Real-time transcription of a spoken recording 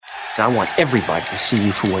I want everybody to see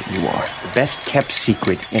you for what you are. The best kept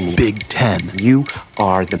secret in the Big Ten. You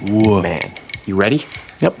are the man. You ready?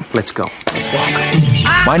 Yep. Let's go. Let's walk.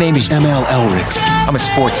 My name is ML Elric. I'm a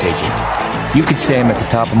sports agent. You could say I'm at the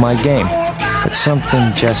top of my game, but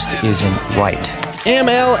something just isn't right.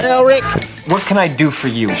 ML Elric. What can I do for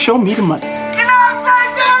you? Show me the money. Show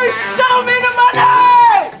me the money!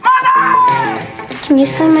 Can you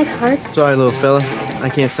sign my card? Sorry, little fella. I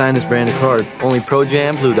can't sign this brand of card. Only Pro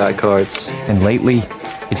Jam Blue Dot cards. And lately,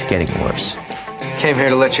 it's getting worse. Came here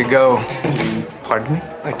to let you go. Pardon me?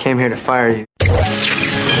 I came here to fire you.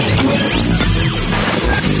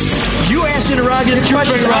 You asked interrogative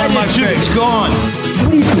questions around my face. It's gone.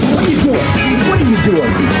 What are you doing?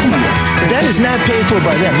 That is not paid for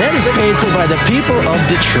by them. That is paid for by the people of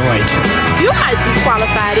Detroit. You might be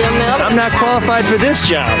qualified, ML. I'm not qualified for this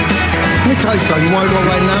job. Let me tell you something. You want to go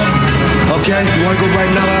right now? Okay? You want to go right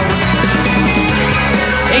now, Al?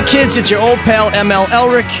 Hey, kids, it's your old pal, ML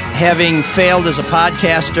Elric, having failed as a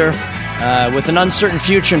podcaster with an uncertain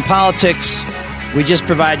future in politics. We just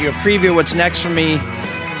provide you a preview of what's next for me,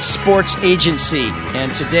 sports agency.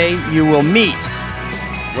 And today you will meet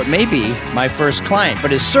what may be my first client,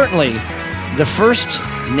 but is certainly the first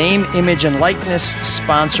name, image, and likeness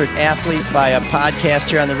sponsored athlete by a podcast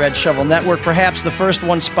here on the Red Shovel Network. Perhaps the first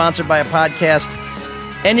one sponsored by a podcast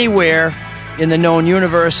anywhere in the known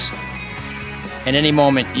universe. And any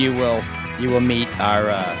moment you will meet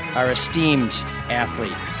our esteemed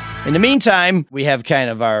athlete. In the meantime, we have kind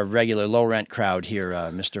of our regular low-rent crowd here,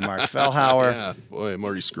 Mr. Mark Fellhauer. Yeah, boy, I'm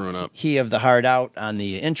already screwing up. He of the Hard Out on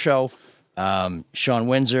the intro. Sean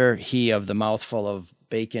Windsor, he of the mouthful of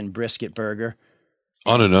bacon brisket burger.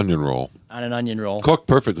 On an onion roll. On an onion roll. Cooked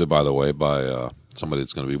perfectly, by the way, by somebody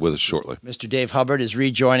that's going to be with us shortly. Mr. Dave Hubbard is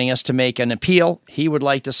rejoining us to make an appeal. He would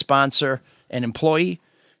like to sponsor an employee,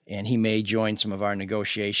 and he may join some of our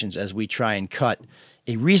negotiations as we try and cut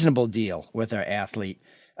a reasonable deal with our athlete.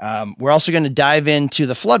 We're also going to dive into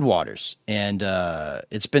the floodwaters, and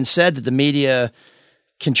it's been said that the media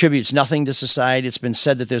contributes nothing to society. It's been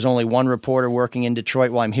said that there's only one reporter working in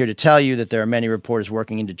Detroit. Well, I'm here to tell you that there are many reporters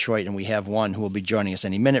working in Detroit, and we have one who will be joining us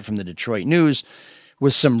any minute from the Detroit News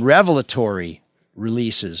with some revelatory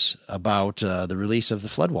releases about the release of the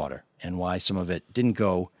floodwater and why some of it didn't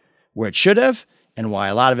go where it should have and why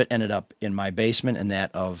a lot of it ended up in my basement and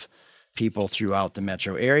that of people throughout the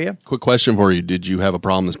metro area. Quick question for you. Did you have a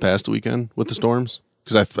problem this past weekend with the storms?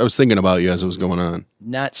 Because I was thinking about you as it was going on.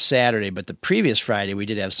 Not Saturday, but the previous Friday, we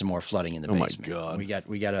did have some more flooding in the basement. Oh, my God.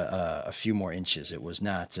 We got a few more inches. It was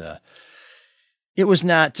not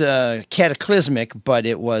cataclysmic, but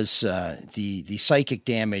it was the psychic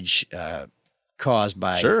damage caused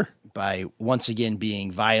by once again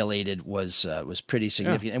being violated was pretty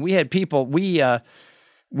significant. Yeah. And we had people.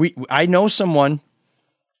 I know someone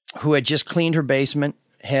who had just cleaned her basement,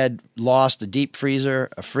 had lost a deep freezer,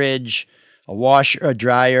 a fridge, a washer, a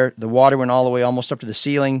dryer. The water went all the way almost up to the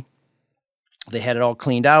ceiling. They had it all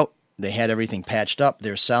cleaned out. They had everything patched up.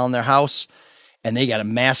 They're selling their house, and they got a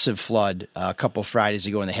massive flood a couple Fridays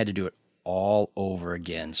ago, and they had to do it all over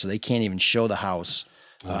again. So they can't even show the house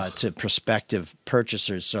to prospective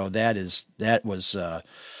purchasers. So that was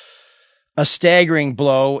a staggering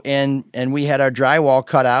blow, and we had our drywall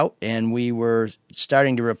cut out, and we were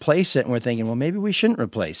starting to replace it, and we're thinking, well, maybe we shouldn't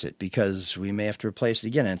replace it because we may have to replace it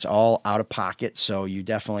again, and it's all out of pocket, so you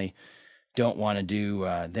definitely don't want to do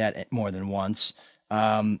that more than once.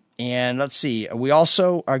 And let's see, we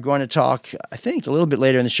also are going to talk, I think, a little bit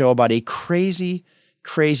later in the show about a crazy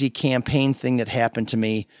campaign thing that happened to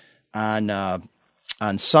me on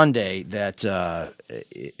Sunday that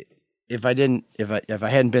if I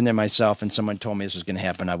hadn't been there myself and someone told me this was going to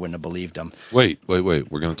happen, I wouldn't have believed them. Wait. We're going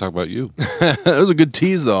to talk about you. That was a good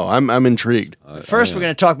tease, though. I'm intrigued. First, we're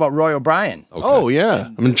going to talk about Roy O'Brien. Okay. Oh, yeah.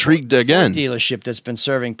 I'm intrigued again. Dealership that's been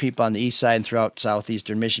serving people on the east side and throughout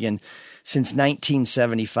southeastern Michigan since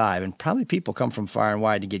 1975. And probably people come from far and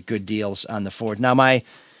wide to get good deals on the Ford. Now, my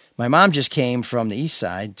mom just came from the east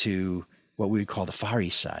side to what we would call the far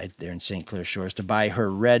east side there in St. Clair Shores to buy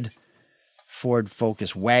her red Ford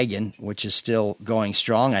Focus wagon, which is still going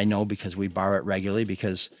strong. I know because we borrow it regularly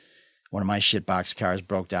because one of my shitbox cars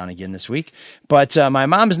broke down again this week. But my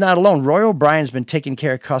mom is not alone. Roy O'Brien's been taking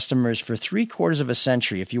care of customers for 3/4 of a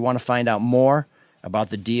century. If you want to find out more about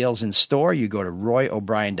the deals in store, you go to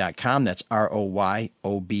royobrien.com. That's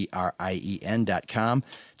ROYOBRIEN.com.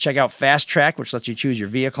 Check out Fast Track, which lets you choose your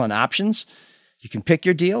vehicle and options. You can pick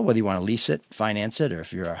your deal, whether you want to lease it, finance it, or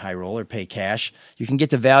if you're a high roller, pay cash. You can get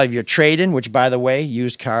the value of your trade-in, which, by the way,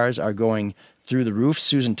 used cars are going through the roof.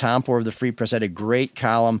 Susan Tompor of the Free Press had a great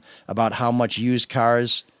column about how much used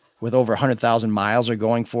cars with over 100,000 miles are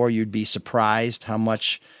going for. You'd be surprised how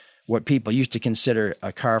much what people used to consider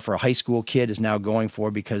a car for a high school kid is now going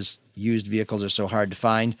for because used vehicles are so hard to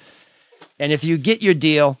find. And if you get your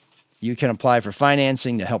deal, you can apply for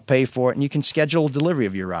financing to help pay for it, and you can schedule delivery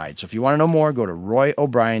of your ride. So if you want to know more, go to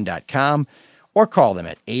royobrien.com or call them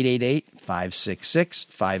at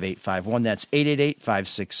 888-566-5851. That's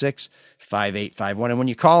 888-566-5851. And when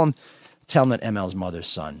you call them, tell them that ML's mother's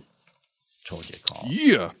son told you to call.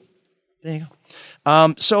 Yeah. There you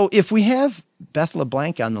go. So if we have Beth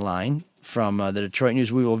LeBlanc on the line from the Detroit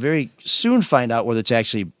News, we will very soon find out whether it's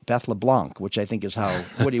actually Beth LeBlanc, which I think is how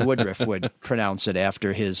Woody Woodruff would pronounce it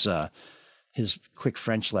after his quick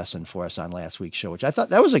French lesson for us on last week's show, which I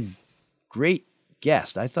thought that was a great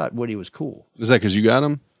guest. I thought Woody was cool. Is that because you got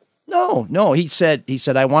him? No. He said,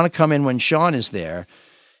 I want to come in when Sean is there.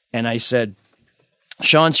 And I said,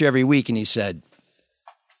 Sean's here every week. And he said,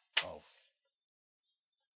 oh.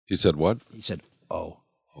 He said what? He said, oh.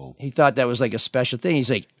 He thought that was like a special thing. He's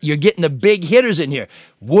like, you're getting the big hitters in here.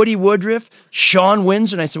 Woody Woodruff, Sean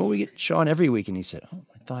Windsor. And I said, well, we get Sean every week. And he said, oh,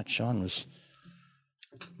 I thought Sean was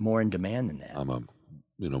more in demand than that. I'm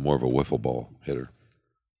more of a wiffle ball hitter.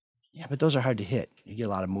 Yeah, but those are hard to hit. You get a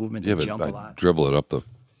lot of movement, Yeah, and but jump a I lot. dribble it up the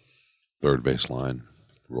third base line,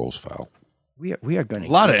 rolls foul. We are going to a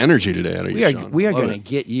lot of energy today out of you, Sean. We are going to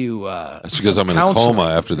get you. That's because I'm in a coma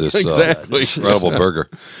after this incredible burger.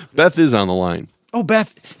 Beth is on the line. Oh,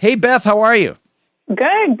 Beth. Hey, Beth, how are you?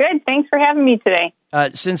 Good. Thanks for having me today.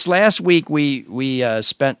 Since last week, we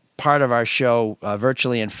spent part of our show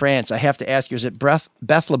virtually in France. I have to ask you, is it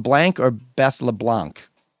Beth LeBlanc or Beth LeBlanc?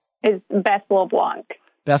 It's Beth LeBlanc.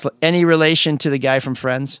 Beth, any relation to the guy from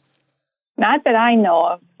Friends? Not that I know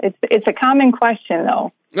of. It's a common question,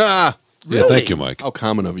 though. Ah, really? Yeah, thank you, Mike. How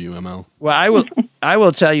common of you, ML. Well, I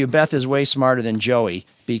will tell you, Beth is way smarter than Joey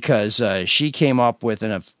because she came up with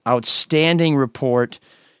an outstanding report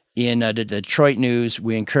in the Detroit News.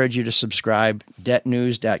 We encourage you to subscribe,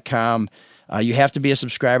 debtnews.com. You have to be a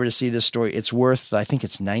subscriber to see this story. It's worth, I think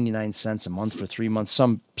it's 99 cents a month for 3 months,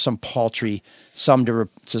 some paltry sum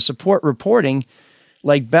to support reporting.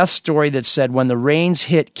 Like Beth's story that said when the rains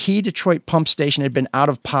hit, key Detroit pump station had been out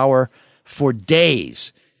of power for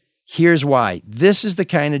days. Here's why. This is the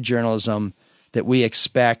kind of journalism that we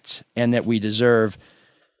expect and that we deserve.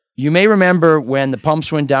 You may remember when the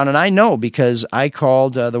pumps went down, and I know because I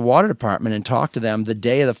called the water department and talked to them the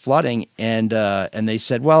day of the flooding, and they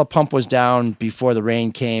said, well, a pump was down before the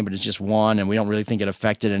rain came, but it's just one, and we don't really think it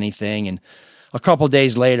affected anything. And a couple of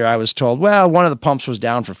days later, I was told, well, one of the pumps was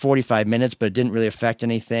down for 45 minutes, but it didn't really affect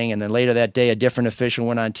anything. And then later that day, a different official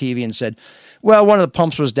went on TV and said, well, one of the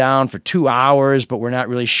pumps was down for 2 hours, but we're not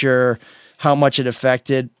really sure how much it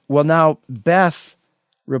affected. Well, now Beth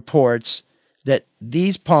reports that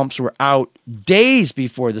these pumps were out days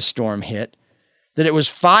before the storm hit, that it was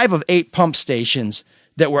 5 of 8 pump stations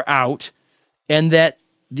that were out, and that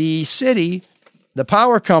the city, the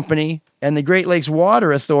power company, and the Great Lakes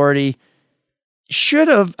Water Authority should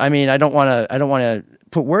have, I don't want to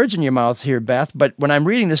put words in your mouth here, Beth, but when I'm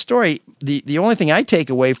reading the story, the only thing I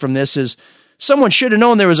take away from this is someone should have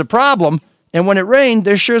known there was a problem, and when it rained,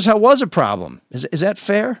 there sure as hell was a problem. Is that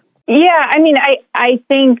fair? Yeah, I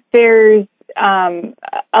think there's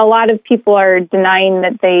a lot of people are denying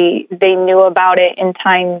that they knew about it in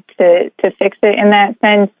time to fix it in that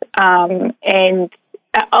sense, and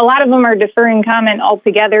a lot of them are deferring comment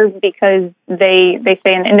altogether because they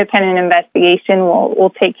say an independent investigation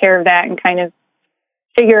will take care of that and kind of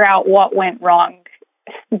figure out what went wrong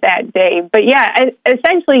that day. But yeah,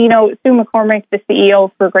 essentially, Sue McCormick, the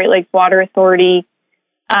CEO for Great Lakes Water Authority,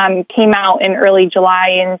 came out in early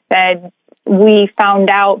July and said, we found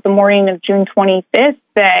out the morning of June 25th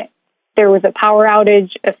that there was a power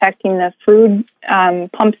outage affecting the Frood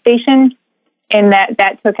pump station, and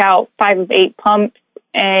that took out 5 of 8 pumps,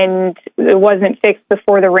 and it wasn't fixed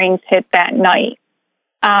before the rains hit that night.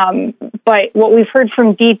 But what we've heard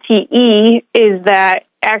from DTE is that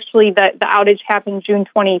actually the outage happened June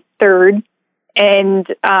 23rd, and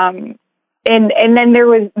then there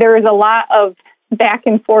was a lot of back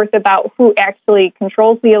and forth about who actually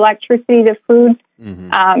controls the electricity to Frood.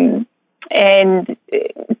 Mm-hmm. And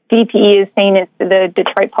DTE is saying it's the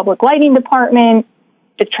Detroit Public Lighting Department.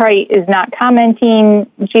 Detroit is not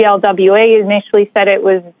commenting. GLWA initially said it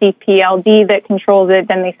was DPLD that controls it.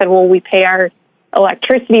 Then they said, well, we pay our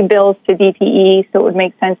electricity bills to DTE, so it would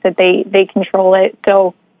make sense that they control it.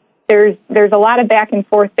 So there's a lot of back and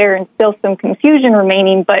forth there and still some confusion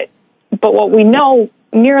remaining. But what we know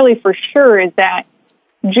nearly for sure is that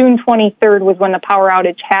June 23rd was when the power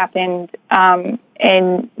outage happened. And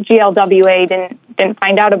GLWA didn't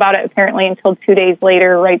find out about it apparently until 2 days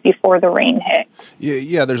later, right before the rain hit.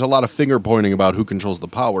 Yeah, there's a lot of finger pointing about who controls the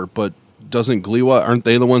power, but doesn't GLWA, aren't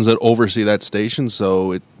they the ones that oversee that station?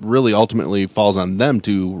 So it really ultimately falls on them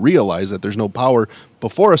to realize that there's no power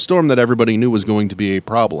before a storm that everybody knew was going to be a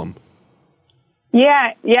problem.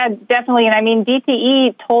 Yeah, definitely. And I mean,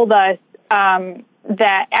 DTE told us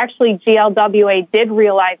that actually GLWA did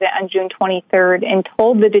realize it on June 23rd and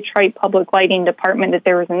told the Detroit Public Lighting Department that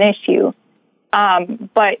there was an issue.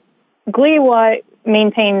 But GLWA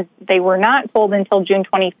maintains they were not told until June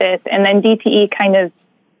 25th, and then DTE kind of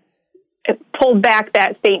pulled back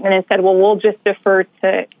that statement and said, well, we'll just defer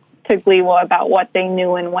to GLWA about what they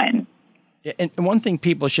knew and when. And one thing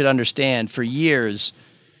people should understand, for years,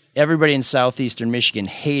 everybody in southeastern Michigan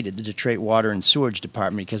hated the Detroit Water and Sewage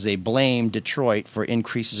Department because they blamed Detroit for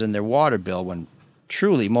increases in their water bill when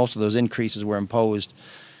truly most of those increases were imposed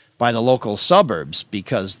by the local suburbs,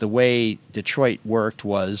 because the way Detroit worked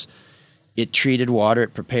was it treated water,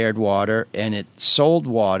 it prepared water, and it sold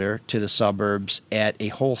water to the suburbs at a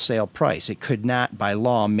wholesale price. It could not, by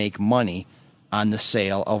law, make money on the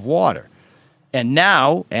sale of water. And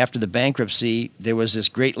now, after the bankruptcy, there was this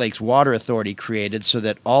Great Lakes Water Authority created so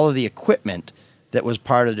that all of the equipment that was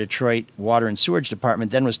part of the Detroit Water and Sewage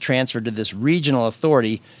Department then was transferred to this regional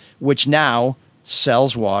authority, which now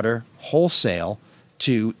sells water wholesale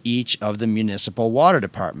to each of the municipal water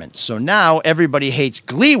departments. So now everybody hates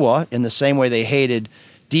GLWA in the same way they hated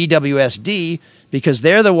DWSD, because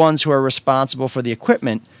they're the ones who are responsible for the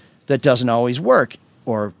equipment that doesn't always work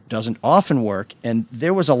or doesn't often work. And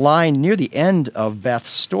there was a line near the end of Beth's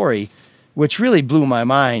story which really blew my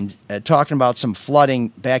mind, talking about some flooding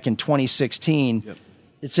back in 2016. Yep.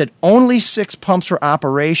 It said only 6 pumps were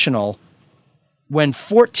operational when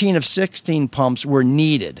 14 of 16 pumps were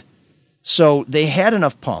needed. So they had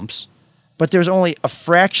enough pumps, but there's only a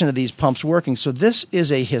fraction of these pumps working. So this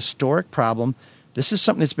is a historic problem. This is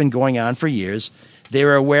something that's been going on for years. They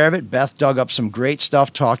were aware of it. Beth dug up some great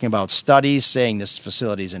stuff talking about studies, saying this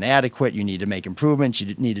facility is inadequate, you need to make improvements,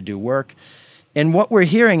 you need to do work. And what we're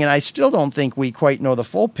hearing, and I still don't think we quite know the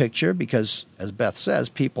full picture because, as Beth says,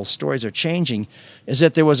 people's stories are changing, is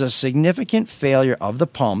that there was a significant failure of the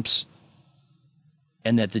pumps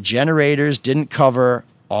and that the generators didn't cover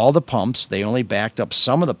all the pumps. They only backed up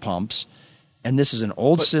some of the pumps. And this is an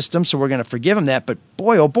old system, so we're going to forgive them that. But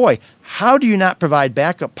boy, oh boy, how do you not provide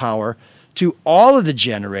backup power to all of the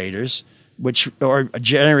generators, or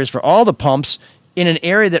generators for all the pumps, in an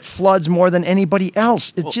area that floods more than anybody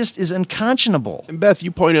else? It just is unconscionable. And Beth,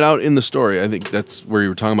 you pointed out in the story, I think that's where you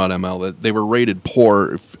were talking about, ML, that they were rated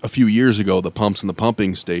poor a few years ago, the pumps and the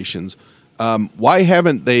pumping stations. Why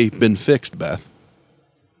haven't they been fixed, Beth?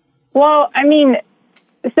 Well, I mean,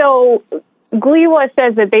 so GLWA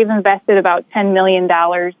says that they've invested about $10 million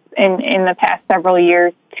in the past several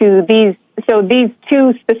years to these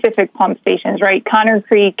 2 specific pump stations, right? Connor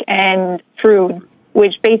Creek and Frood,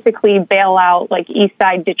 which basically bail out like East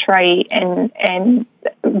Side Detroit and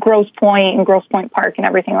Grosse Pointe Park and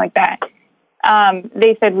everything like that.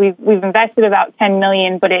 They said we've invested about $10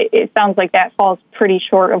 million, but it sounds like that falls pretty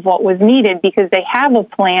short of what was needed because they have a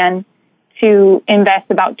plan to invest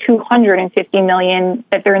about $250 million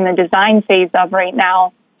that they're in the design phase of right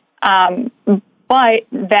now. But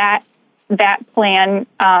that plan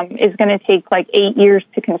is going to take like 8 years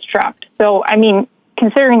to construct. So, I mean,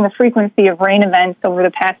 considering the frequency of rain events over the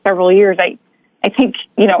past several years, I think,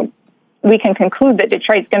 we can conclude that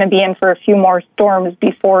Detroit's going to be in for a few more storms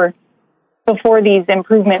before these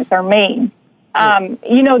improvements are made.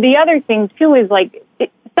 The other thing too is like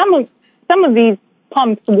some of these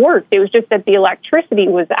pumps worked. It was just that the electricity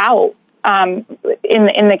was out in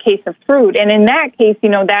the case of Frood, and in that case,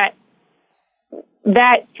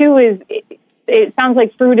 that too is. It sounds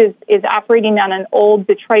like Frood is operating on an old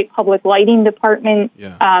Detroit Public Lighting Department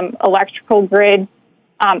electrical grid,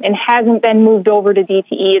 and hasn't been moved over to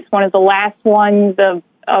DTE. It's one of the last ones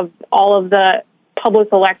of all of the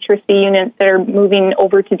public electricity units that are moving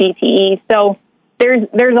over to DTE. So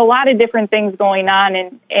there's a lot of different things going on,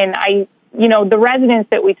 and I, the residents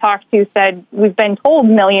that we talked to said, we've been told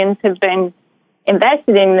millions have been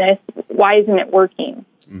invested in this. Why isn't it working?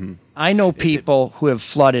 Mm-hmm. I know people who have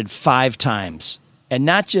flooded 5 times, and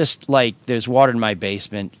not just like there's water in my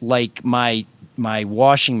basement, like my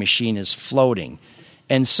washing machine is floating.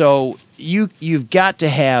 And so you've got to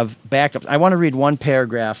have backup. I want to read one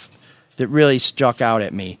paragraph that really struck out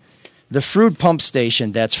at me. The Frood pump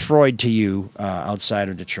station, that's Freud to you outside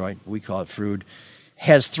of Detroit, we call it Frood,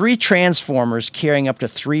 has 3 transformers carrying up to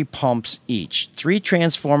 3 pumps each. 3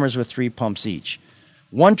 transformers with 3 pumps each.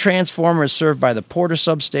 One transformer is served by the Porter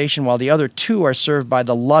substation, while the other 2 are served by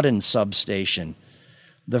the Ludden substation.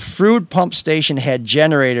 The Frood pump station had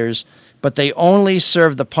generators, but they only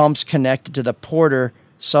served the pumps connected to the Porter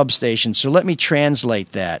substation. So let me translate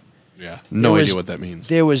that. Yeah, no idea what that means.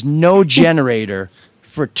 There was no generator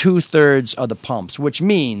for 2/3 of the pumps, which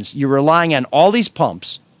means you're relying on all these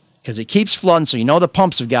pumps because it keeps flooding, so you know the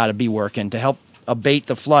pumps have got to be working to help abate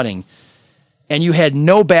the flooding, and you had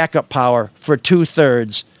no backup power for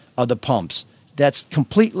 2/3 of the pumps. That's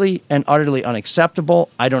completely and utterly unacceptable.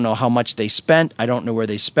 I don't know how much they spent. I don't know where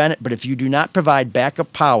they spent it, but if you do not provide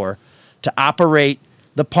backup power to operate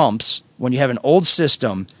the pumps when you have an old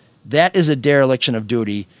system, that is a dereliction of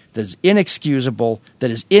duty that is inexcusable,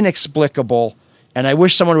 that is inexplicable, and I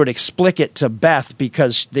wish someone would explain it to Beth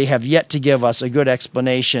because they have yet to give us a good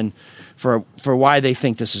explanation for why they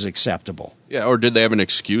think this is acceptable. Yeah, or did they have an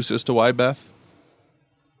excuse as to why, Beth?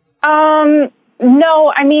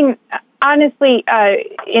 No, I mean, honestly,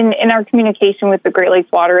 in our communication with the Great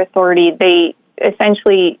Lakes Water Authority, they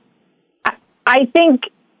essentially, I think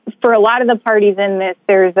for a lot of the parties in this,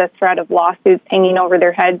 there's a threat of lawsuits hanging over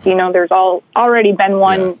their heads. You know, there's already been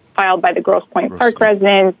one filed by the Grosse Pointe Park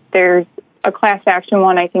residents. There's a class action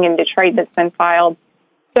one, I think, in Detroit that's been filed.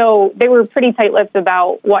 So they were pretty tight-lipped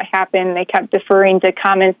about what happened. They kept deferring to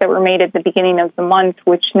comments that were made at the beginning of the month,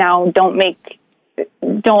 which now don't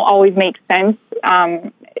always make sense,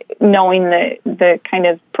 knowing the kind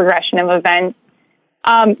of progression of events.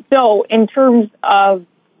 So in terms of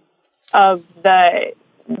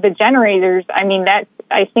the generators, I mean,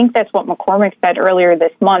 I think that's what McCormick said earlier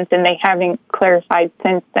this month, and they haven't clarified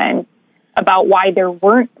since then about why there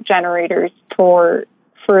weren't generators for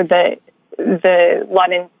the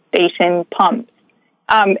Ludden Station pumps.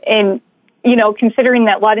 And, you know, considering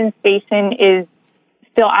that Ludden Station is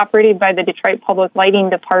still operated by the Detroit Public Lighting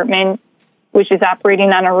Department, which is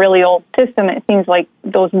operating on a really old system, it seems like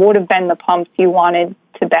those would have been the pumps you wanted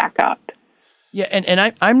to back up. Yeah,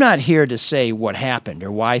 and I'm not here to say what happened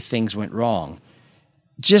or why things went wrong.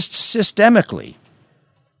 Just systemically,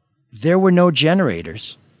 there were no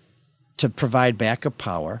generators to provide backup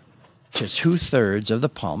power to 2/3 of the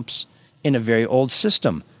pumps in a very old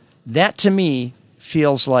system. That, to me,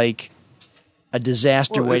 feels like a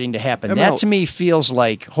disaster waiting to happen. That, to me, feels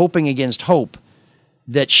like hoping against hope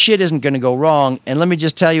that shit isn't going to go wrong. And let me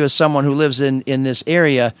just tell you, as someone who lives in this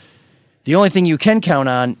area, the only thing you can count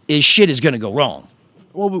on is shit is going to go wrong.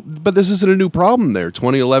 Well, but this isn't a new problem there.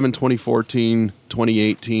 2011, 2014,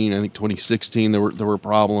 2018, I think 2016, there were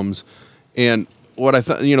problems. And what I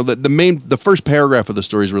thought, you know, the first paragraph of the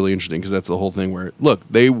story is really interesting because that's the whole thing where, look,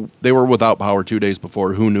 they were without power 2 days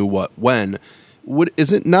before. Who knew what when?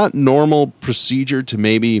 Is it not normal procedure to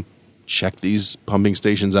maybe check these pumping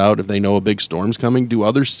stations out if they know a big storm's coming? Do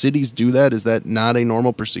other cities do that? Is that not a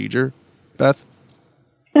normal procedure, Beth?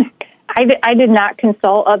 I did not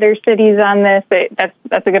consult other cities on this.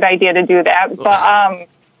 That's a good idea to do that.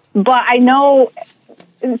 But I know,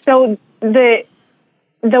 so the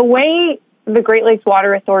way the Great Lakes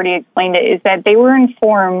Water Authority explained it is that they were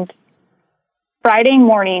informed Friday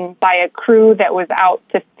morning by a crew that was out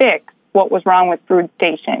to fix what was wrong with Frood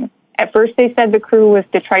Station. At first they said the crew was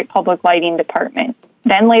Detroit Public Lighting Department.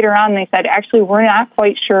 Then later on they said, actually, we're not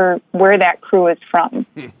quite sure where that crew is from.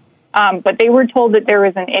 But they were told that there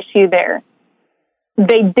was an issue there.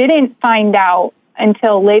 They didn't find out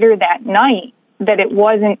until later that night that it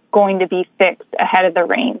wasn't going to be fixed ahead of the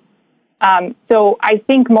rain. So I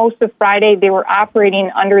think most of Friday they were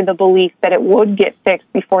operating under the belief that it would get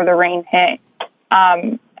fixed before the rain hit.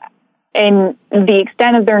 And the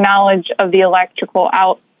extent of their knowledge of the electrical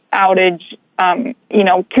outage,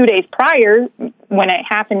 2 days prior, when it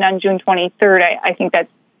happened on June 23rd, I think that's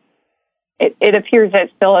it appears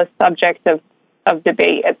that's still a subject of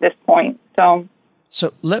debate at this point.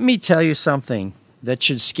 So let me tell you something that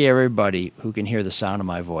should scare everybody who can hear the sound of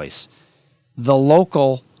my voice. The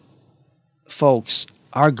local folks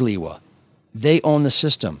are GLEWA. They own the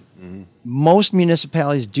system. Mm-hmm. Most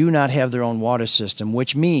municipalities do not have their own water system,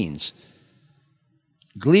 which means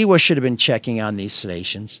GLEWA should have been checking on these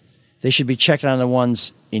stations. They should be checking on the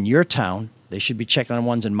ones in your town. They should be checking on the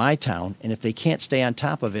ones in my town. And if they can't stay on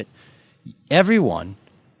top of it, everyone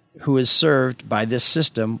who is served by this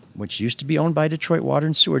system, which used to be owned by Detroit Water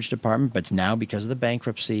and Sewerage Department, but now, because of the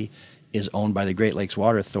bankruptcy, is owned by the Great Lakes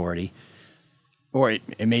Water Authority, or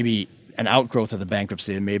it may be an outgrowth of the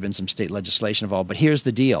bankruptcy. There may have been some state legislation involved. But here's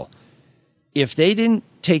the deal. If they didn't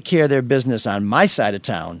take care of their business on my side of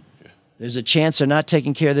town, there's a chance they're not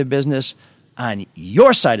taking care of their business on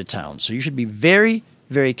your side of town. So you should be very,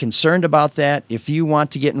 very concerned about that. If you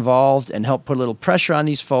want to get involved and help put a little pressure on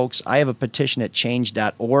these folks, I have a petition at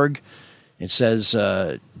change.org. It says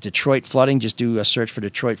Detroit flooding. Just do a search for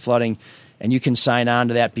Detroit flooding, and you can sign on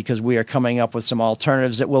to that because we are coming up with some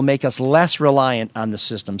alternatives that will make us less reliant on the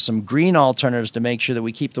system, some green alternatives to make sure that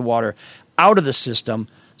we keep the water out of the system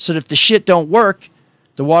so that if the shit don't work,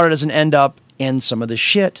 the water doesn't end up, and some of the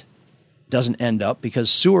shit doesn't end up because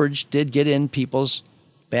sewage did get in people's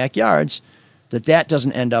backyards, that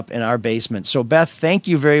doesn't end up in our basement. So, Beth, thank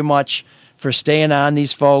you very much for staying on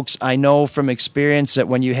these folks. I know from experience that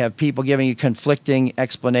when you have people giving you conflicting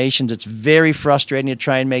explanations, it's very frustrating to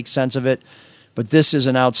try and make sense of it. But this is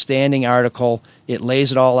an outstanding article. It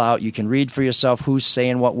lays it all out. You can read for yourself who's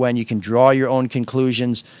saying what when. You can draw your own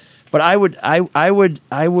conclusions. But I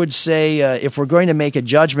would say if we're going to make a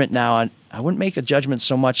judgment now, I wouldn't make a judgment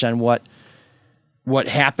so much on what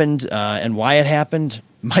happened and why it happened.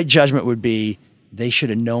 My judgment would be they should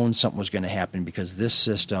have known something was going to happen because this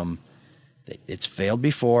system, it's failed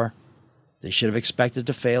before. They should have expected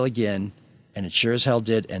to fail again, and it sure as hell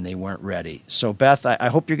did, and they weren't ready. So, Beth, I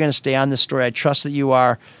hope you're going to stay on this story. I trust that you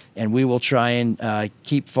are, and we will try and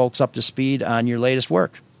keep folks up to speed on your latest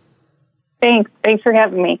work. Thanks. Thanks for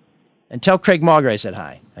having me. And tell Craig Mulgrew I said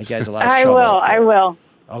hi. That guy's a lot of I trouble. I will.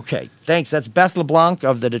 Okay, thanks. That's Beth LeBlanc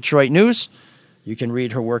of the Detroit News. You can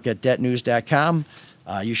read her work at detnews.com.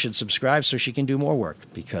 You should subscribe so she can do more work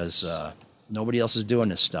because nobody else is doing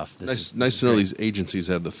this stuff. Nice to know these agencies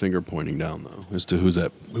have the finger pointing down, though, as to who's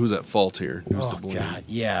at fault here. Who's to blame. God,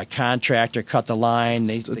 yeah. A contractor cut the line.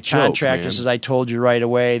 The joke, contractor man. says, I told you right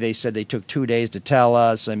away. They said they took 2 days to tell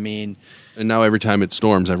us. I mean... And now every time it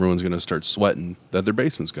storms, everyone's going to start sweating that their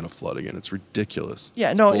basement's going to flood again. It's ridiculous.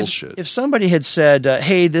 Yeah, it's no, bullshit. If somebody had said,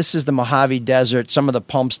 hey, this is the Mojave Desert, some of the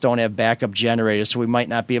pumps don't have backup generators, so we might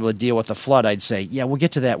not be able to deal with the flood, I'd say, yeah, we'll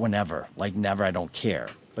get to that whenever. Like, never, I don't care.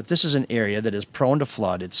 But this is an area that is prone to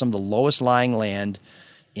flood. It's some of the lowest lying land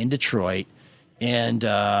in Detroit. And,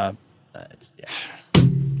 okay,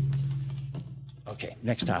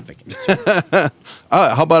 next topic.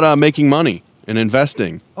 How about making money and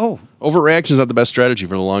investing? Oh. Overreaction is not the best strategy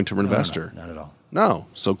for the long-term investor. No, not at all. No.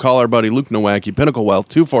 So call our buddy Luke Nowacki, Pinnacle Wealth,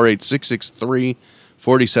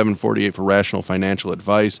 248-663-4748 for rational financial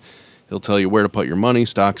advice. He'll tell you where to put your money,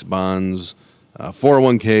 stocks, bonds,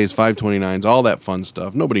 401ks, 529s, all that fun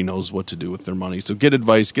stuff. Nobody knows what to do with their money. So get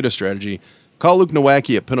advice, get a strategy. Call Luke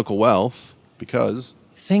Nowacki at Pinnacle Wealth because...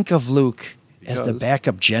 Think of Luke as the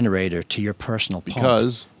backup generator to your personal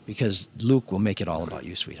pump. Because Luke will make it all about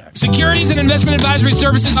you, sweetheart. Securities and investment advisory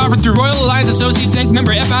services offered through Royal Alliance Associates Inc.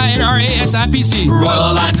 Member FINRA SIPC.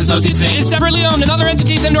 Royal Alliance Associates Inc. is separately owned, and other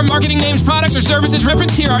entities and/or marketing names, products, or services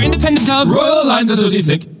referenced here are independent of Royal Alliance Associates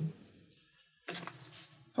Inc.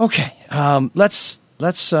 Okay, let's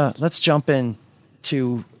jump in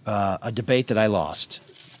to a debate that I lost.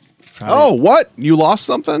 Oh, what? You lost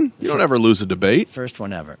something? You don't ever lose a debate. First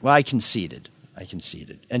one ever. Well, I conceded.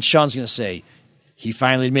 And Sean's going to say, he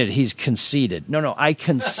finally admitted he's conceded. No, I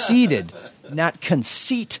conceded, not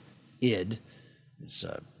conceited. It's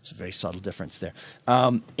a very subtle difference there.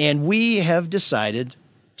 And we have decided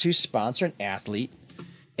to sponsor an athlete.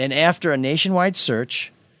 And after a nationwide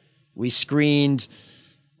search, we screened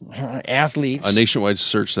athletes. A nationwide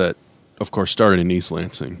search that, of course, started in East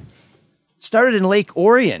Lansing. Started in Lake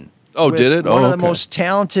Orion. Oh, did it? One of the most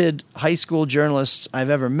talented high school journalists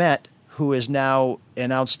I've ever met, who is now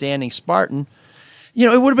an outstanding Spartan. You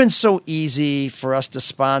know, it would have been so easy for us to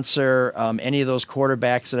sponsor any of those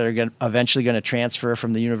quarterbacks that are eventually going to transfer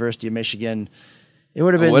from the University of Michigan. It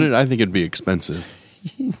would have been. I think it'd be expensive.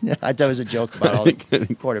 I thought it was a joke about all the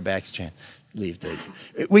quarterbacks leave.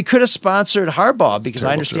 We could have sponsored Harbaugh because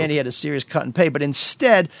I understand he had a serious cut and pay, but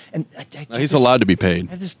instead, and he's allowed to be paid.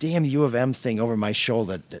 I have this damn U of M thing over my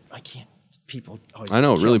shoulder that I can't. People always. I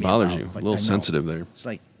know it really bothers about, you. A little sensitive there. It's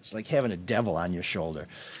like having a devil on your shoulder.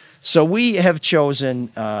 So we have chosen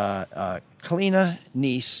Kalina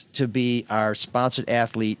Neese to be our sponsored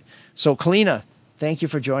athlete. So Kalina, thank you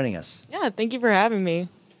for joining us. Yeah, thank you for having me.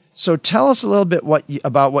 So tell us a little bit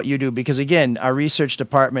about what you do, because again, our research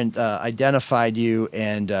department identified you,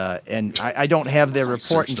 and I don't have their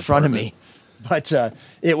report in front of me, but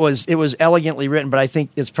it was elegantly written. But I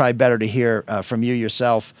think it's probably better to hear from you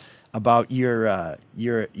yourself about your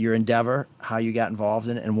endeavor, how you got involved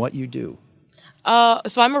in it, and what you do.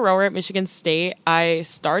 So I'm a rower at Michigan State. I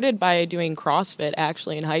started by doing CrossFit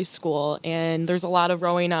actually in high school, and there's a lot of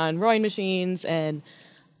rowing on rowing machines, and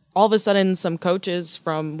all of a sudden some coaches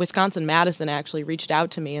from Wisconsin-Madison actually reached out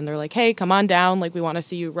to me, and they're like, hey, come on down, like we want to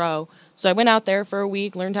see you row. So I went out there for a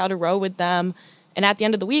week, learned how to row with them, and at the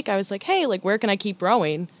end of the week I was like, hey, like where can I keep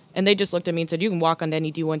rowing? And they just looked at me and said, you can walk on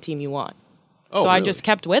any D1 team you want. Oh, so I really? just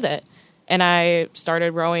kept with it. And I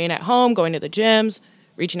started rowing at home, going to the gyms,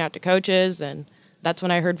 reaching out to coaches. And that's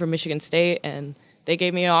when I heard from Michigan State. And they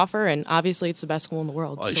gave me an offer. And obviously, it's the best school in the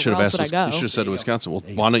world. Well, so where else would I go? You should have said to Wisconsin, well,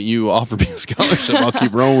 why don't you offer me a scholarship? I'll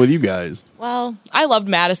keep rowing with you guys. Well, I loved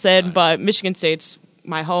Madison, but Michigan State's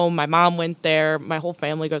my home. My mom went there. My whole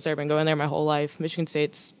family goes there. I've been going there my whole life. Michigan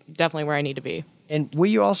State's definitely where I need to be. And were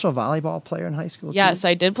you also a volleyball player in high school? Yes,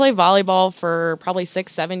 I did play volleyball for probably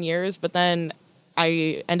 6-7 years, but then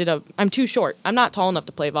I'm too short. I'm not tall enough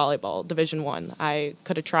to play volleyball, Division I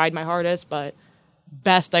could have tried my hardest, but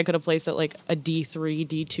best I could have placed at like a D3,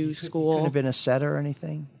 D2 school. Couldn't have been a setter or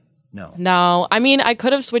anything? No. I mean, I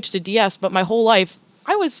could have switched to DS, but my whole life,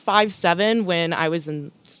 I was 5'7" when I was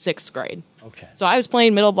in 6th grade. Okay. So I was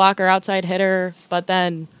playing middle blocker, outside hitter, but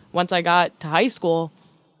then once I got to high school,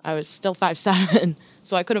 I was still 5'7",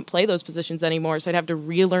 so I couldn't play those positions anymore, so I'd have to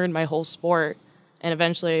relearn my whole sport, and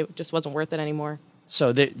eventually it just wasn't worth it anymore.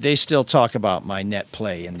 So they still talk about my net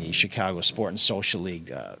play in the Chicago Sport and Social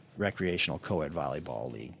League recreational co-ed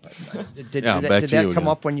volleyball league. But did that come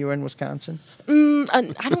up when you were in Wisconsin?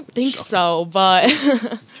 I don't think so, but...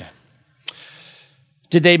 Okay.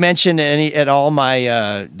 Did they mention at all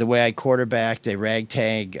my the way I quarterbacked a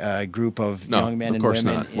ragtag group of young men and women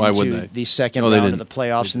not. Why would they? The second round of the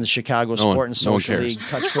playoffs in the Chicago Sport and Social League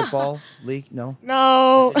touch football league?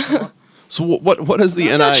 No. So what is the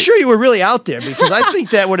NIL? I'm not sure you were really out there because I think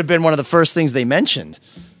that would have been one of the first things they mentioned.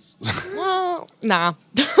 Well, nah.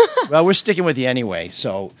 Well, we're sticking with you anyway,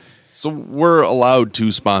 so we're allowed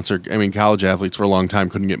to sponsor. I mean, college athletes for a long time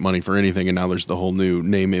couldn't get money for anything, and now there's the whole new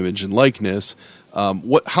name, image, and likeness.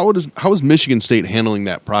 How is Michigan State handling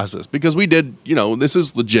that process? Because we did, this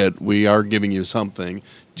is legit. We are giving you something.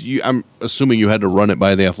 I'm assuming you had to run it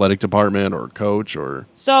by the athletic department or coach or.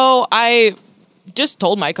 So I just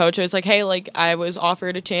told my coach, I was like, hey, I was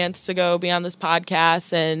offered a chance to go be on this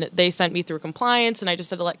podcast, and they sent me through compliance, and I just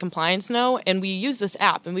had to let compliance know. And we use this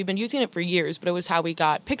app, and we've been using it for years, but it was how we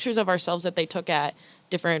got pictures of ourselves that they took at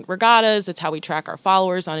different regattas. It's how we track our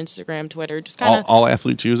followers on Instagram, Twitter, just kind of. All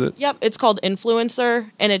athletes use it? Yep, it's called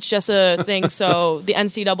Influencer, and it's just a thing. So the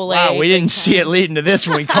NCAA. Wow, we didn't see it leading to this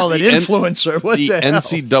when we called it Influencer. What the hell?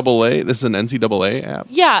 NCAA? This is an NCAA app?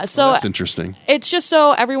 Yeah, so that's interesting. It's just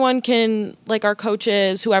so everyone can, our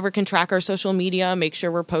coaches, whoever can track our social media, make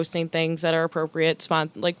sure we're posting things that are appropriate.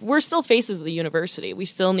 We're still faces of the university. We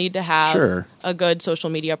still need to have a good social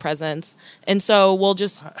media presence. And so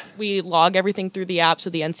we log everything through the app so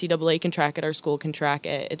the NCAA can track it, our school can track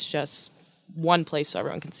it. It's just one place so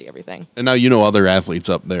everyone can see everything. And now other athletes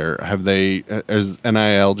up there. Is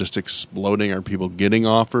NIL just exploding? Are people getting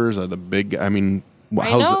offers? Are the big, I know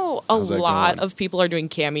a lot of people are doing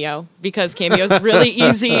Cameo because Cameo is really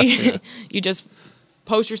easy. You just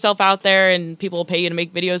post yourself out there and people will pay you to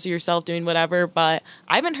make videos of yourself doing whatever. But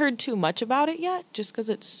I haven't heard too much about it yet just because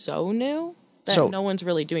it's so new. That no one's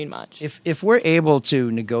really doing much. If we're able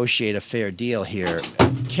to negotiate a fair deal here,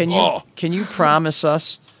 can you promise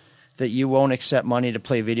us that you won't accept money to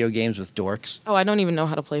play video games with dorks? Oh, I don't even know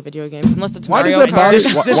how to play video games unless it's Why Mario does that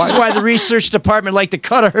Kart. This is why the research department like to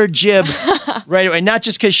cut her jib right away. Not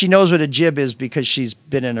just because she knows what a jib is, because she's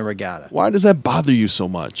been in a regatta. Why does that bother you so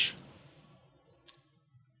much?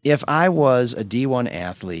 If I was a D1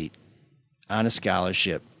 athlete on a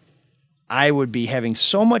scholarship, I would be having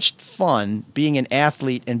so much fun being an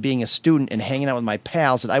athlete and being a student and hanging out with my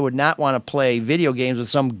pals that I would not want to play video games with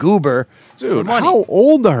some goober. Dude, how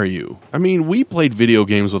old are you? I mean, we played video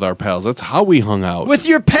games with our pals. That's how we hung out. With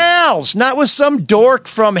your pals, not with some dork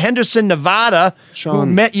from Henderson, Nevada, who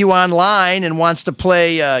met you online and wants to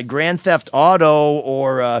play Grand Theft Auto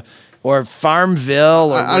or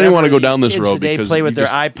Farmville. Or I didn't want to go down this road because they play with their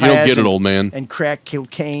iPads. You don't get it, old man. And crack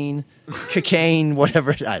cocaine,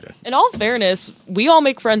 whatever. I don't. In all fairness, we all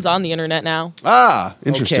make friends on the internet now. Ah,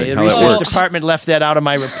 interesting. Okay, the research department left that out of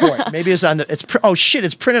my report. Maybe it's on the.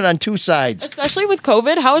 It's printed on two sides. Especially with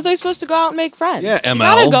COVID, how was I supposed to go out and make friends? Yeah, ML. You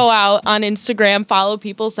gotta go out on Instagram, follow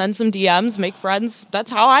people, send some DMs, make friends.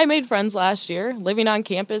 That's how I made friends last year, living on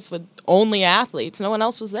campus with only athletes. No one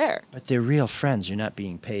else was there. But they're real friends. You're not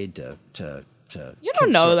being paid to you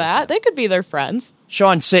don't know that. They could be their friends.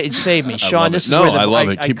 Sean, save me. Sean, this is where I love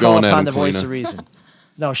it. Keep going upon at the him, voice Kalina. of reason.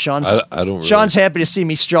 No, Sean's. I don't really. Sean's happy to see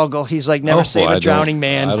me struggle. He's like, never save a drowning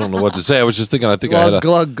man. I don't know what to say. I was just thinking. I think glug,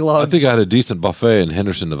 I had glug. I think I had a decent buffet in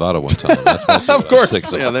Henderson, Nevada one time. That's of course.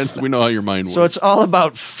 We know how your mind works. So it's all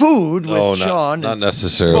about food with Sean. Not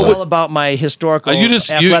necessarily. It's all about my historical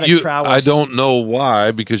athletic prowess. I don't know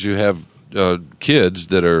why, because you have kids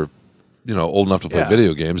that are old enough to play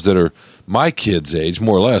video games that are my kids' age,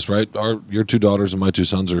 more or less, right? Your 2 daughters and my 2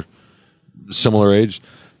 sons are similar age.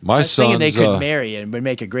 My I was thinking sons, they could marry and would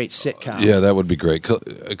make a great sitcom. Yeah, that would be great.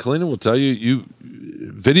 Kalina will tell you,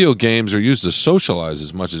 video games are used to socialize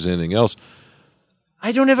as much as anything else.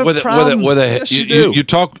 I don't have a problem. Yes, you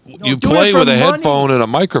talk, you play with a headphone and a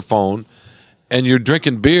microphone, and you're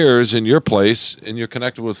drinking beers in your place, and you're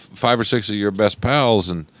connected with 5 or 6 of your best pals,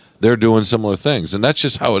 and they're doing similar things, and that's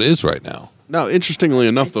just how it is right now. Now, interestingly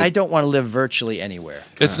enough, though, I don't want to live virtually anywhere.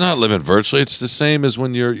 It's not living virtually. It's the same as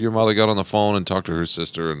when your mother got on the phone and talked to her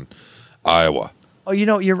sister in Iowa. Oh,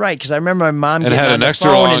 you're right, because I remember my mom getting had on an the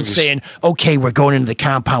extra phone long and saying, okay, we're going into the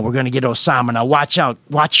compound. We're going to get Osama. Now watch out.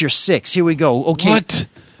 Watch your 6. Here we go. Okay. What?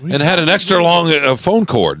 And had an extra long phone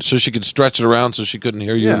cord so she could stretch it around so she couldn't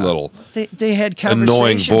hear your little They had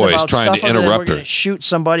annoying conversations voice about trying stuff to other than interrupt we're gonna her. shoot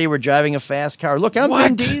somebody. We're driving a fast car. Look, I'm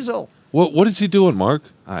Vin Diesel. What is he doing, Mark?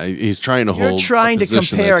 He's trying to You're hold. trying to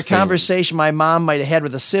compare a that's family. conversation my mom might have had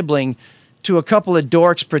with a sibling to a couple of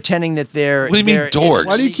dorks pretending that they're. What do you mean dorks?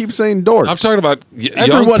 Why do you keep saying dorks? I'm talking about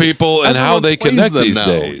young people and how they connect these now.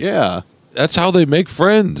 days. Yeah, that's how they make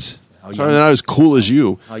friends. Sorry, they're not as cool as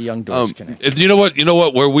you. How young dorks connect. And you know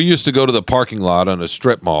what? Where we used to go to the parking lot on a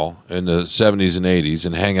strip mall in the 70s and 80s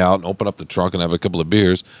and hang out and open up the trunk and have a couple of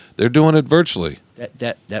beers, they're doing it virtually.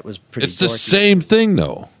 That was pretty. It's the dorky. same thing,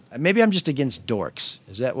 though. Maybe I'm just against dorks.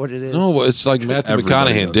 Is that what it is? No, it's like Matthew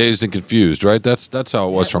Everybody McConaughey, does. Dazed and Confused, right? That's how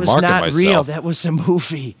it was for Mark and not myself. real. That was a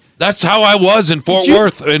movie. That's how I was in Fort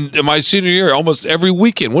Worth in my senior year, almost every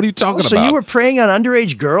weekend. What are you talking So about? you were preying on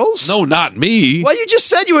underage girls? No, not me. Well, you just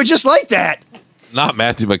said you were just like that. Not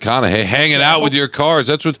Matthew McConaughey. Hanging out with your cars.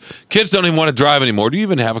 That's what kids don't even want to drive anymore. Do you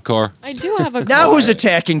even have a car? I do have a car. Now who's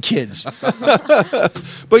attacking kids?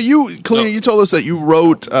 But you, Kalina, you told us that you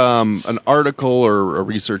wrote an article or a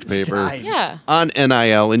research paper Yeah. on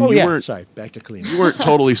NIL, and Oh, you yeah. weren't Sorry, back to clean. you weren't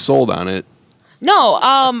totally sold on it. No,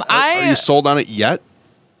 Are you sold on it yet?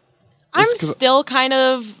 I'm still kind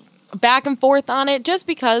of back and forth on it just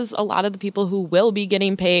because a lot of the people who will be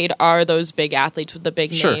getting paid are those big athletes with the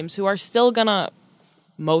big names who are still going to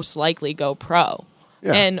most likely go pro.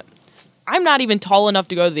 Yeah. And I'm not even tall enough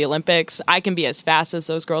to go to the Olympics. I can be as fast as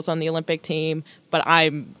those girls on the Olympic team, but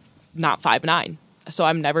I'm not 5'9". So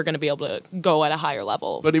I'm never going to be able to go at a higher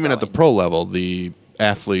level. But even at the pro level, the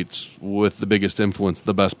athletes with the biggest influence,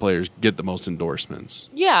 the best players, get the most endorsements.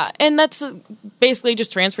 Yeah, and that's basically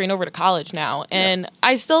just transferring over to college now. And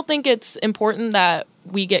I still think it's important that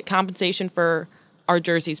we get compensation for our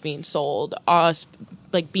jerseys being sold, us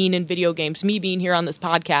like being in video games, me being here on this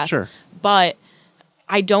podcast. Sure. But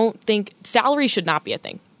I don't think salary should not be a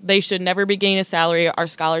thing. They should never be getting a salary. Our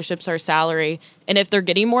scholarships are salary. And if they're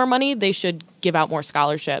getting more money, they should give out more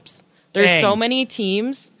scholarships. There's so many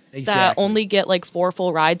teams that only get like 4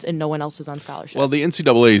 full rides and no one else is on scholarship. Well, the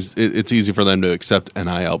NCAA, it's easy for them to accept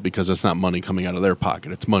NIL because it's not money coming out of their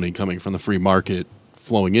pocket. It's money coming from the free market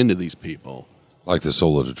flowing into these people. Like the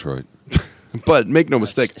Soul of Detroit. But make no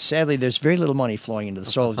mistake. Sadly, there's very little money flowing into the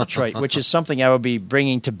Soul of Detroit, which is something I will be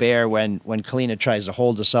bringing to bear when Kalina tries to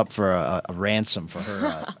hold us up for a ransom for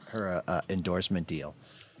her endorsement deal.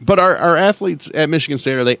 But our athletes at Michigan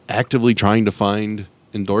State, are they actively trying to find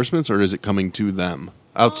endorsements, or is it coming to them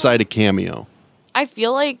outside of Cameo? I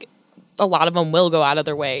feel like a lot of them will go out of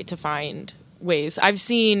their way to find ways. I've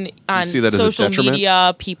seen on social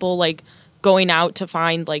media people like going out to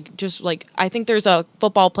find like just like I think there's a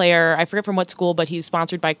football player, I forget from what school, but he's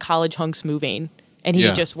sponsored by College Hunks Moving, and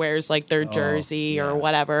he just wears like their jersey or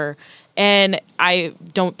whatever. And I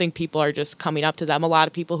don't think people are just coming up to them. A lot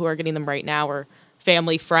of people who are getting them right now are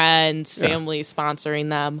family, friends, family sponsoring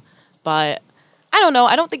them. But I don't know.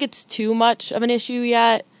 I don't think it's too much of an issue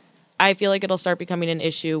yet. I feel like it'll start becoming an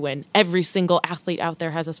issue when every single athlete out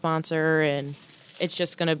there has a sponsor, and it's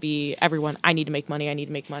just going to be everyone, I need to make money, I need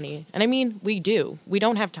to make money. And I mean, we do. We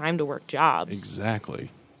don't have time to work jobs.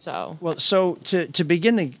 Exactly. So to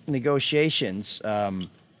begin the negotiations,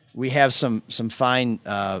 we have some fine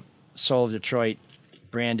Soul of Detroit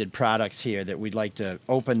branded products here that we'd like to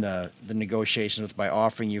open the negotiations with by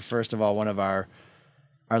offering you, first of all, one of our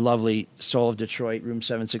lovely Soul of Detroit Room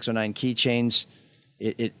 7609 keychains.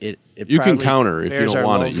 It you can counter if you don't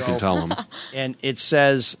want it. You can tell them. And it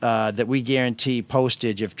says that we guarantee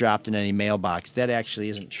postage if dropped in any mailbox. That actually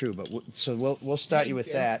isn't true, but we'll start you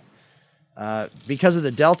with that. Because of the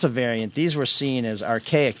Delta variant, these were seen as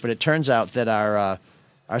archaic, but it turns out that our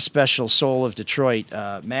special Soul of Detroit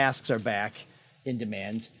masks are back in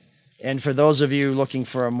demand. And for those of you looking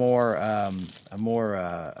for a more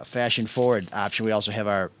fashion-forward option, we also have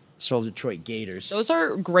our Soul of Detroit Gators. Those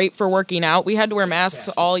are great for working out. We had to wear masks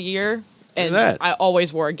all year, and I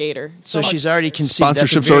always wore a gator. So she's already conceded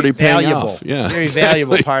that's a very very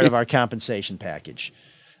valuable part of our compensation package.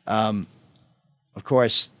 Of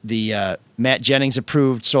course, the Matt Jennings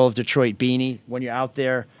approved Soul of Detroit beanie. When you're out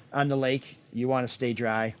there on the lake, you want to stay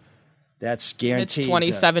dry. That's guaranteed. It's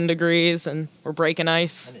 27 degrees, and we're breaking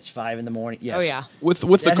ice. And it's 5 in the morning. Yes. Oh yeah.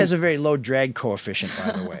 That has a very low drag coefficient,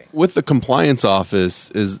 by the way. With the compliance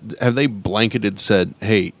office, have they blanketed said,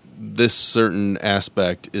 "Hey, this certain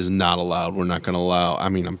aspect is not allowed. We're not going to allow." I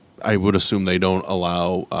mean, I would assume they don't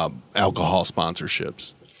allow alcohol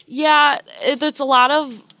sponsorships. Yeah, it's a lot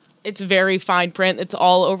of. It's very fine print. It's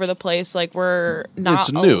all over the place. Like we're not.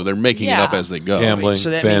 It's new. They're making it up as they go. Gambling,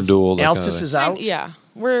 so that FanDuel, means Altus is out. Yeah,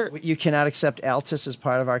 You cannot accept Altus as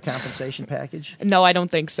part of our compensation package. No, I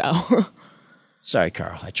don't think so. Sorry,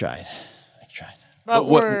 Carl. I tried. But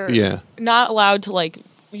we're not allowed to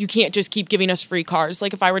you can't just keep giving us free cars.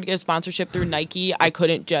 Like if I were to get a sponsorship through Nike, I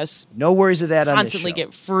couldn't just no worries of that on constantly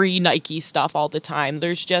get free Nike stuff all the time.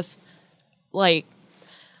 There's just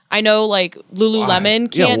I know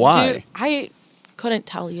Lululemon can't do. I couldn't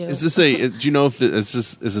tell you. Is this do you know if is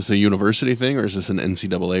this a university thing or is this an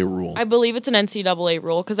NCAA rule? I believe it's an NCAA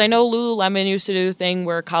rule because I know Lululemon used to do a thing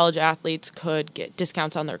where college athletes could get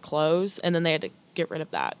discounts on their clothes, and then they had to get rid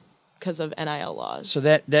of that because of NIL laws. So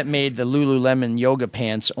that made the Lululemon yoga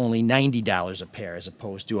pants only $90 a pair as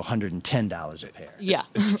opposed to $110 a pair. Yeah.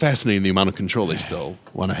 It's fascinating the amount of control they still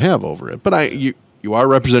want to have over it. But you are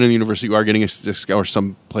representing the university. You are getting or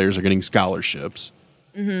some players are getting scholarships.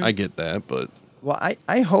 Mm-hmm. I get that, but well,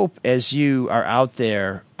 I hope as you are out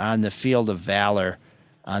there on the field of valor,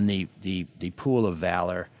 on the pool of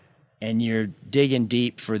valor, and you're digging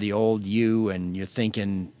deep for the old you, and you're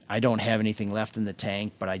thinking, I don't have anything left in the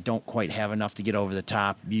tank, but I don't quite have enough to get over the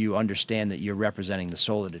top. You understand that you're representing the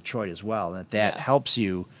soul of Detroit as well, and that helps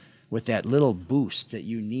you with that little boost that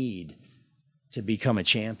you need to become a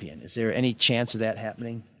champion. Is there any chance of that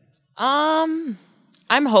happening?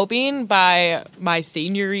 I'm hoping by my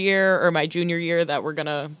senior year or my junior year that we're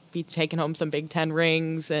gonna be taking home some Big Ten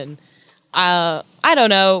rings, and I don't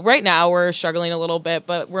know. Right now we're struggling a little bit,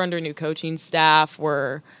 but we're under new coaching staff.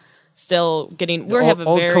 We're still getting. We have a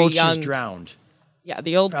old very coach young. is drowned. Yeah,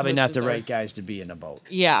 the old probably not coaches the right guys to be in a boat.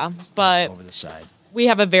 Yeah, but over the side. We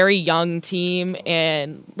have a very young team,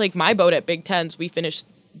 and my boat at Big Tens, we finished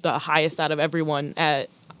the highest out of everyone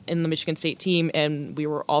in the Michigan State team, and we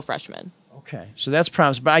were all freshmen. Okay, so that's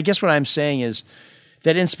promising. But I guess what I'm saying is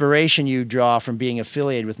that inspiration you draw from being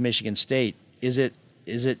affiliated with Michigan State, is it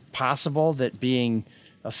possible that being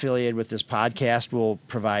affiliated with this podcast will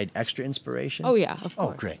provide extra inspiration? Oh, yeah, of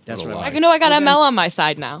course. Oh, great. That's what I know I got ML on my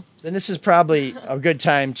side now. Then this is probably a good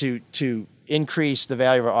time to increase the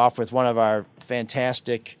value of our offer with one of our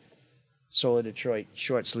fantastic Soul of Detroit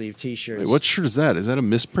short sleeve T-shirts. Wait, what shirt is that? Is that a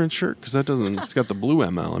misprint shirt? Because that doesn't. It's got the blue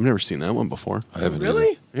ML. I've never seen that one before. I haven't.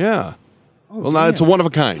 Really? Yeah. Oh, well, now it's a one of a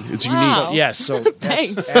kind. It's Wow. unique. Yes, so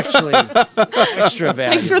Thanks. that's actually extra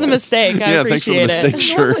valuable. Thanks for the mistake. I thanks for the appreciate mistake it.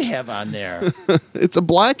 shirt. What do they have on there? It's a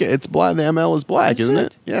black. It's black. The ML is black, Is isn't it?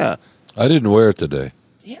 it? Yeah. I didn't wear it today.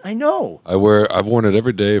 Yeah, I know. I've worn it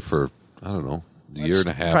every day for a year and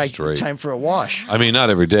a half Probably straight. time for a wash. I mean, not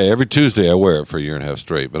every day. Every Tuesday I wear it for a year and a half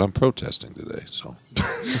straight. But I'm protesting today, so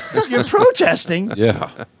You're protesting?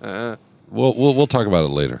 yeah. We'll talk about it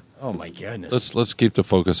later. Oh my goodness. Let's keep the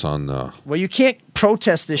focus on. Well, you can't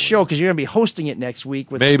protest this show because you're going to be hosting it next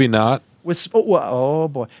week with Maybe not. with oh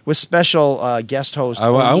boy with special guest host. I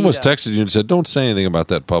almost texted you and said, "Don't say anything about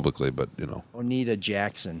that publicly," but Onita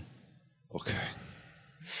Jackson. Okay.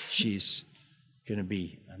 She's going to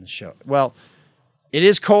be on the show. Well, it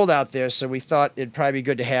is cold out there, so we thought it'd probably be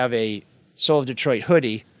good to have a Soul of Detroit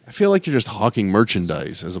hoodie. I feel like you're just hawking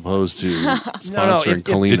merchandise as opposed to sponsoring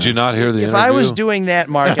Kalina. Did you not hear the If interview? I was doing that,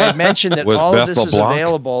 Mark, I'd mention that With all Beth of this is LeBlanc?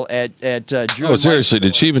 available at Drew. Oh, seriously?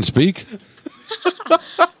 Did she even speak?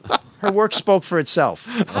 Her work spoke for itself.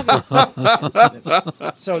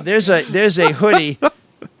 So there's a hoodie.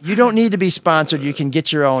 You don't need to be sponsored. You can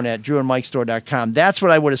get your own at drewandmikestore.com. That's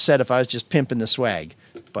what I would have said if I was just pimping the swag.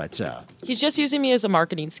 But He's just using me as a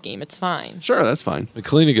marketing scheme. It's fine. Sure, that's fine.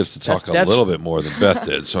 Kalina gets to talk a little bit more than Beth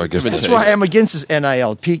did, so I guess that's why I'm against this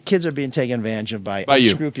NIL. Kids are being taken advantage of by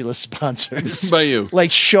you. unscrupulous sponsors. By you.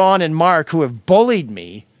 Like Sean and Mark, who have bullied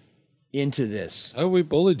me into this. How we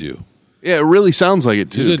bullied you? Yeah, it really sounds like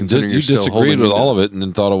it too. You considering you're still disagreed holding with it all down. of it, and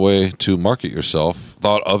then thought of a way to market yourself.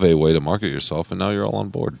 Thought of a way to market yourself, and now you're all on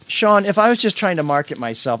board. Sean, if I was just trying to market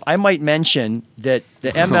myself, I might mention that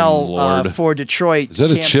the Lord. ML for Detroit Is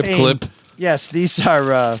that a chip campaign- clip? Yes, these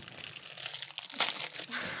are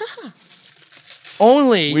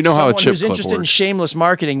only We know how a someone chip who's clip interested in works. shameless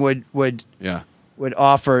marketing would Yeah. would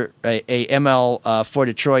offer a ML for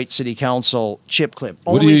Detroit City Council chip clip.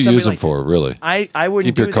 What do you use them for, really? I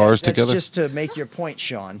wouldn't keep your do cars that. together. That's just to make your point,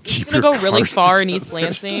 Sean. I'm gonna go really far in East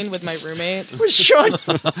Lansing with my roommates. Sean's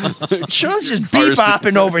just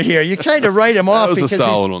bebopping over here. You kind of write him off. That was a because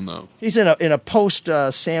solid one, though. He's in a post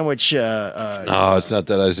sandwich. No, it's not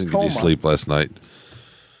that. I didn't get you sleep last night.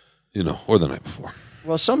 Or the night before.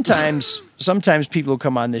 Well, sometimes people who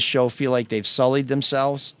come on this show feel like they've sullied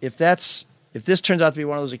themselves. If this turns out to be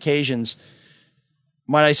one of those occasions,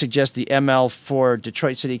 might I suggest the ML for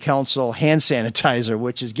Detroit City Council hand sanitizer,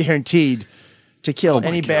 which is guaranteed to kill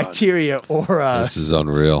any bacteria or this is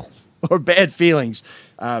unreal or bad feelings.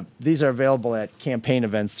 These are available at campaign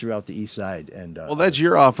events throughout the East Side. And well, that's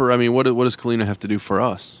your offer. I mean, what does Kalina have to do for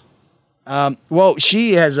us? Well,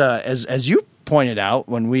 she has as you pointed out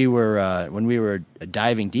when we were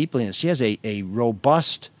diving deeply in this, she has a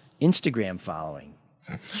robust Instagram following.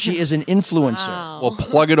 She is an influencer. Wow. Well,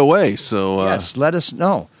 plug it away. So yes, let us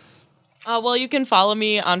know. Well, you can follow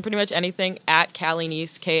me on pretty much anything at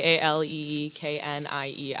Kalenies,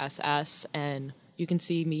 KaleeKniess, and you can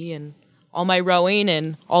see me and all my rowing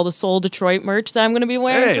and all the Soul Detroit merch that I'm going to be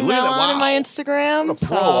wearing from now on my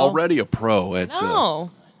Instagram. Already a pro at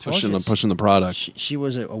pushing the product. She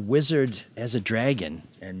was a wizard as a dragon,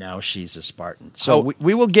 and now she's a Spartan. So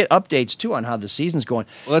we will get updates, too, on how the season's going.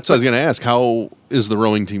 Well, that's what I was going to ask. How is the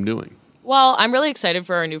rowing team doing? Well, I'm really excited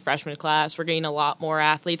for our new freshman class. We're getting a lot more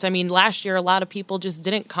athletes. I mean, last year, a lot of people just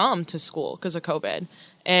didn't come to school because of COVID.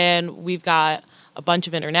 And we've got a bunch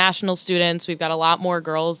of international students. We've got a lot more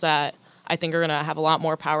girls that I think are going to have a lot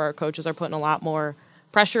more power. Our coaches are putting a lot more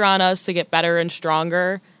pressure on us to get better and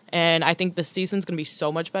stronger. And I think the season's going to be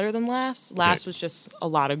so much better than last. Last was just a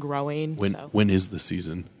lot of growing. When is the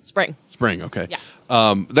season? Spring. Spring, okay. Yeah.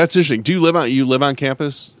 That's interesting. Do you live on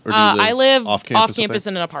campus? Or do you I live off campus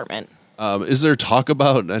in an apartment. Is there talk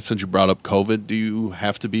about, since you brought up COVID, do you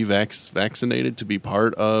have to be vaccinated to be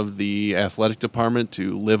part of the athletic department,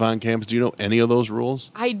 to live on campus? Do you know any of those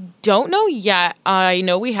rules? I don't know yet. I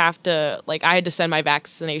know we have to, I had to send my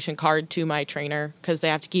vaccination card to my trainer because they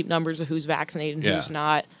have to keep numbers of who's vaccinated and who's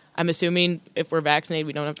not. I'm assuming if we're vaccinated,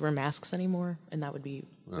 we don't have to wear masks anymore, and that would be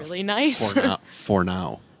really nice. For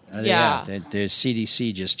now. Yeah. The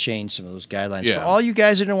CDC just changed some of those guidelines. Yeah. For all you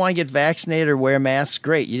guys who didn't want to get vaccinated or wear masks,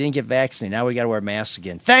 great. You didn't get vaccinated. Now we got to wear masks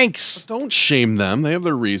again. Thanks. But don't shame them. They have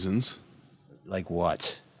their reasons. Like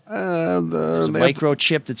what? There's a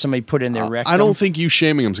microchip that somebody put in their rectum. I don't think you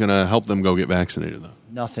shaming them is going to help them go get vaccinated, though.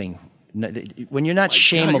 Nothing. When you're not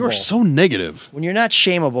shameable, you are so negative. When you're not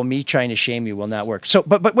shameable, me trying to shame you will not work. So,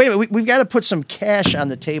 but wait a minute, we've got to put some cash on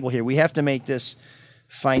the table here. We have to make this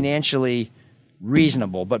financially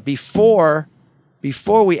reasonable. But before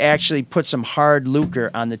we actually put some hard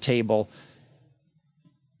lucre on the table,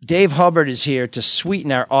 Dave Hubbard is here to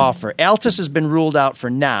sweeten our offer. Altus has been ruled out for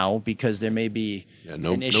now because there may be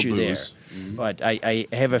an issue there. Mm-hmm. But I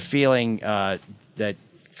have a feeling that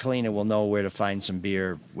Kalina will know where to find some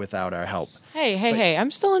beer without our help. Hey! I'm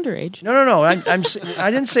still underage. No. I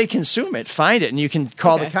didn't say consume it. Find it, and you can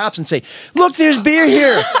call the cops and say, "Look, there's beer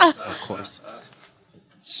here." Of course.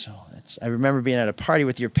 So I remember being at a party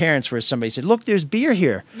with your parents where somebody said, "Look, there's beer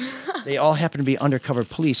here." They all happen to be undercover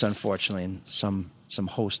police, unfortunately, and some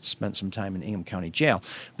hosts spent some time in Ingham County Jail.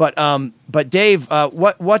 But Dave,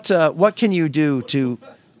 what can you do to?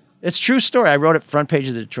 It's a true story. I wrote it front page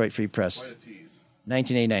of the Detroit Free Press.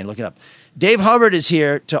 1989. Look it up. Dave Hubbard is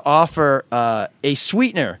here to offer a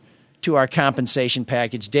sweetener to our compensation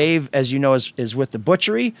package. Dave, as you know, is with the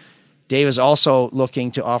butchery. Dave is also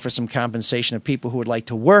looking to offer some compensation to people who would like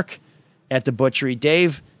to work at the butchery.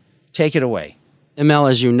 Dave, take it away.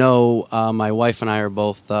 ML, as you know, my wife and I are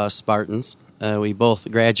both Spartans. We both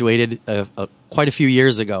graduated quite a few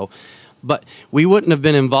years ago. But we wouldn't have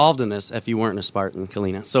been involved in this if you weren't a Spartan,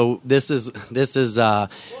 Kalina. So this is.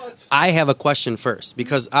 I have a question first,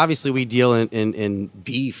 because obviously we deal in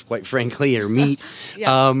beef, quite frankly, or meat.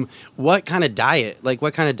 Yeah. What kind of diet?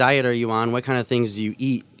 What kind of diet are you on? What kind of things do you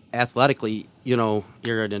eat athletically? You know,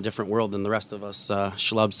 you're in a different world than the rest of us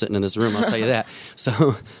schlubs sitting in this room. I'll tell you that. So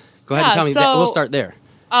go ahead and tell me that. We'll start there.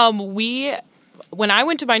 When I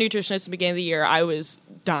went to my nutritionist at the beginning of the year, I was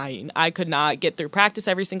dying. I could not get through practice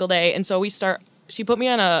every single day. And so she put me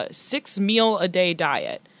on a 6-meal-a-day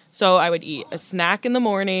diet. So I would eat a snack in the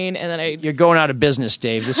morning, and then You're going out of business,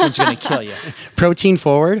 Dave. This one's going to kill you. Protein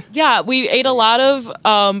forward? Yeah, we ate a lot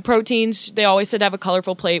of proteins. They always said to have a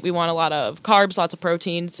colorful plate. We want a lot of carbs, lots of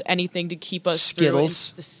proteins, anything to keep us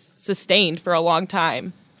Skittles. sustained for a long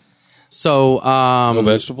time. So, no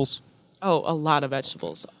vegetables? Oh, a lot of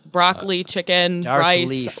vegetables. Broccoli, chicken, dark rice,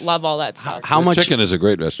 leaf. love all that stuff. How much chicken is a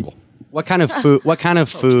great vegetable. What kind of food? What kind of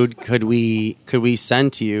food could we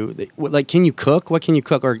send to you? Like, can you cook? What can you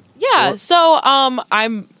cook? Or so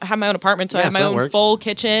I have my own apartment, so I have my own full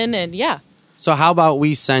kitchen, and So how about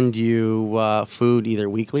we send you food either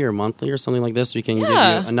weekly or monthly or something like this? We can give you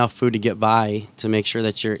enough food to get by to make sure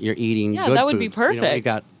that you're eating good food. Yeah, that would be perfect. We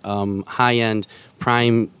got high-end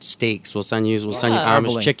prime steaks. We'll send you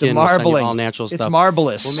Amish chicken. We'll send you all natural stuff. It's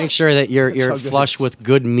marvelous. We'll make sure that you're flush with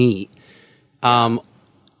good meat.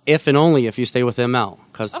 If and only if you stay with ML,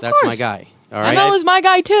 because that's my guy. All right? ML is my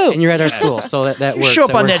guy too. And you're at our school, so that works. You show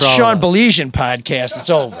up on that Sean Belizean podcast, it's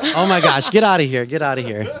over. Oh my gosh, get out of here.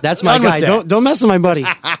 That's my guy. Don't mess with my buddy.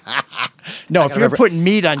 No, if you're putting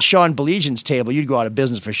meat on Sean Belizean's table, you'd go out of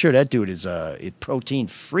business for sure. That dude is a protein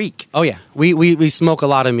freak. Oh yeah, we smoke a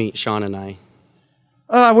lot of meat, Sean and I.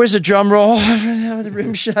 Where's the drum roll? The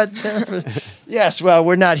rim shot there. Yes, well,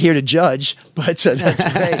 we're not here to judge, but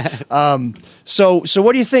that's great. So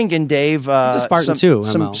what are you thinking, Dave? He's a Spartan too.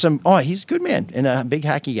 He's a good man and a big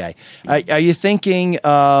hockey guy. Are you thinking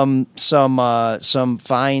some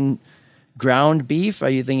fine ground beef? Are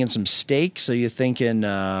you thinking some steaks? Are you thinking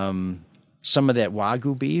some of that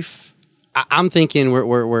Wagyu beef? I'm thinking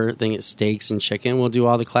we're thinking steaks and chicken. We'll do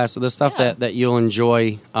all the class of the stuff that you'll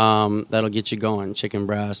enjoy. That'll get you going. Chicken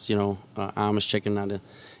breast, Amish chicken out of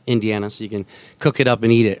Indiana, so you can cook it up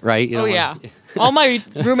and eat it, right? All my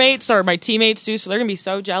roommates or my teammates do, so they're gonna be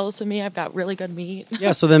so jealous of me. I've got really good meat.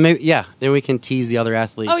 Yeah, so then then we can tease the other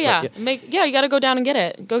athletes. Oh yeah, you got to go down and get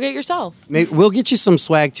it. Go get it yourself. We'll get you some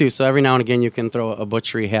swag too. So every now and again, you can throw a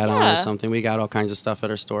butchery hat on or something. We got all kinds of stuff at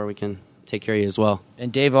our store. We can take care of you as well.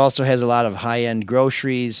 And Dave also has a lot of high-end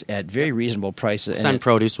groceries at very reasonable prices. Send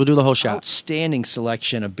produce. We'll do the whole shop. Outstanding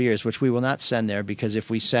selection of beers, which we will not send there because if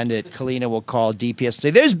we send it, Kalina will call DPS and say,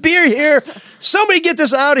 "There's beer here. Somebody get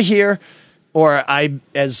this out of here." Or I,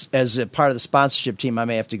 as a part of the sponsorship team, I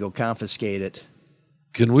may have to go confiscate it.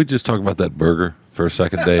 Can we just talk about that burger for a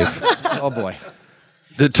second, Dave? Oh, boy.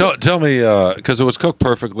 Tell me, because it was cooked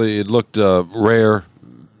perfectly. It looked rare,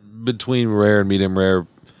 between rare and medium rare.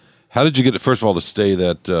 How did you get it, first of all, to stay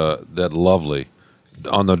that lovely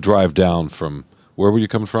on the drive down from, where were you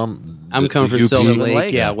coming from? I'm coming from Silver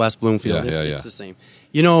Lake. Yeah, West Bloomfield. It's the same.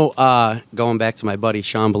 Going back to my buddy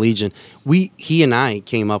Sean Belizean, he and I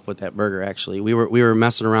came up with that burger. Actually, we were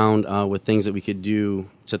messing around with things that we could do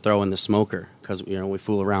to throw in the smoker because we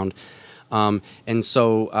fool around, and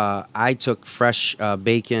so I took fresh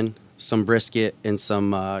bacon, some brisket, and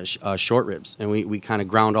some short ribs, and we kind of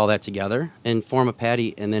ground all that together and form a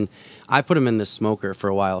patty, and then I put them in the smoker for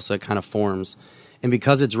a while so it kind of forms. And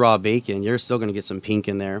because it's raw bacon, you're still going to get some pink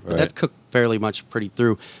in there. But that's cooked fairly much pretty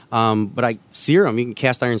through. But I sear them. You can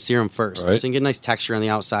cast iron sear them first. So you can get a nice texture on the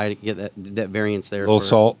outside. You get that variance there. A little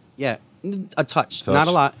salt? Yeah, a touch. Not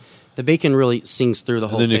a lot. The bacon really sings through the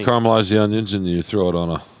whole thing. And then you caramelize the onions and you throw it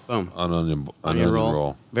on an onion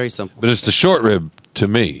roll. Very simple. But it's the short rib, to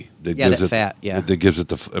me, that gives it fat. That gives it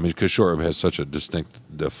because short rib has such a distinct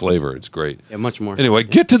flavor. It's great. Yeah, much more. Anyway,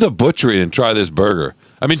 get to the butchery and try this burger.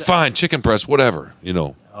 I mean, fine, chicken breast, whatever,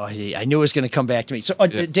 Oh, I knew it was going to come back to me. So,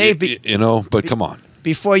 Dave, but come on.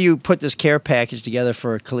 Before you put this care package together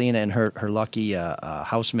for Kalina and her lucky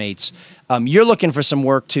housemates, you're looking for some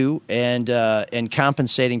work too, and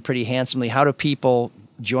compensating pretty handsomely. How do people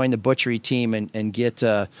join the butchery team and get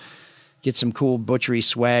some cool butchery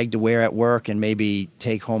swag to wear at work, and maybe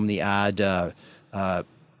take home the odd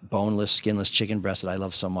boneless, skinless chicken breast that I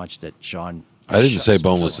love so much that Sean? I didn't say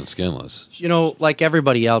boneless and skinless. Like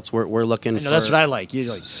everybody else, we're looking for... that's what I like. You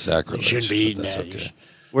like sacrilege. You shouldn't be eating that. Okay.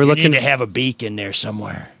 We're looking to have a beak in there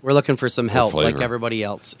somewhere. We're looking for some help, like everybody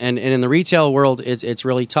else. And in the retail world, it's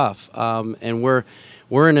really tough. And we're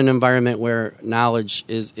in an environment where knowledge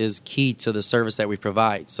is key to the service that we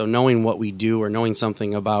provide. So knowing what we do or knowing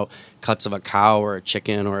something about cuts of a cow or a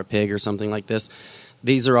chicken or a pig or something like this,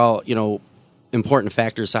 these are all, important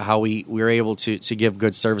factors to how we're able to give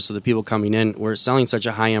good service to the people coming in. We're selling such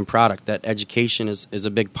a high-end product that education is a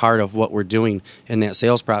big part of what we're doing in that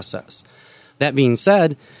sales process. That being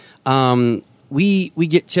said, we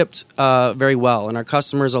get tipped very well, and our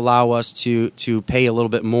customers allow us to pay a little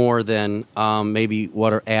bit more than maybe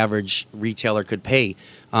what our average retailer could pay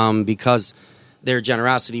because their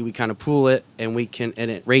generosity. We kind of pool it, and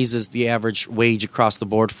it raises the average wage across the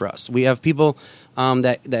board for us. We have people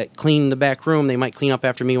that clean the back room. They might clean up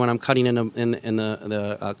after me when I'm cutting in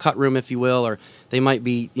the cut room, if you will, or they might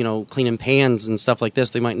be cleaning pans and stuff like this.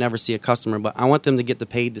 They might never see a customer, but I want them to get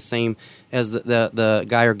paid the same as the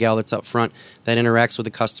guy or gal that's up front that interacts with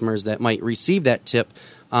the customers that might receive that tip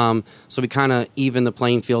So we kind of even the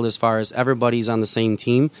playing field as far as everybody's on the same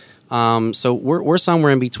team. So we're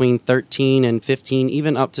somewhere in between $13 and $15,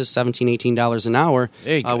 even up to $17, $18 an hour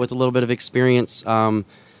with a little bit of experience.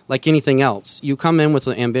 Like anything else, you come in with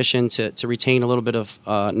the ambition to retain a little bit of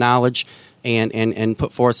knowledge and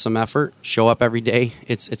put forth some effort. Show up every day.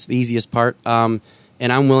 It's the easiest part. And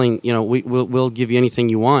I'm willing. We'll give you anything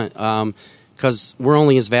you want. Because we're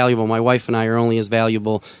only as valuable. My wife and I are only as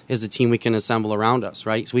valuable as the team we can assemble around us,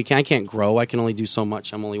 right? So I can't grow. I can only do so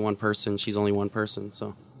much. I'm only one person. She's only one person.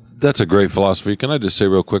 So that's a great philosophy. Can I just say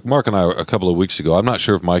real quick, Mark and I, a couple of weeks ago, I'm not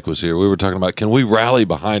sure if Mike was here, we were talking about, can we rally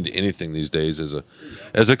behind anything these days as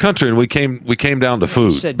a country? And we came down to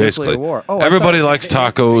food, basically. War. Everybody likes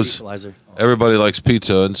tacos. Everybody likes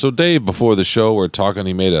pizza. And so Dave, before the show, we're talking,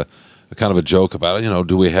 he made a kind of a joke about it,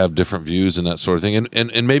 do we have different views and that sort of thing?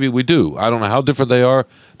 And maybe we do. I don't know how different they are.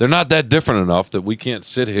 They're not that different enough that we can't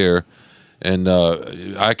sit here and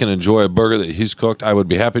I can enjoy a burger that he's cooked. I would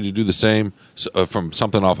be happy to do the same from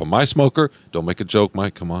something off of my smoker. Don't make a joke,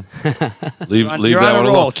 Mike. Come on. Leave that one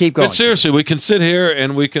alone. Keep going. But seriously, we can sit here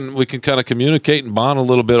and we can kind of communicate and bond a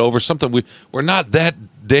little bit over something. We're not that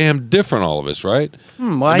damn different, all of us, right?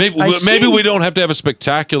 Maybe we don't have to have a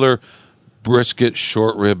spectacular brisket,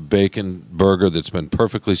 short rib, bacon burger that's been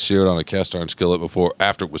perfectly seared on a cast iron skillet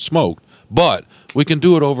after it was smoked, but we can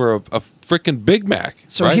do it over a freaking Big Mac.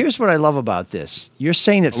 So here's what I love about this. You're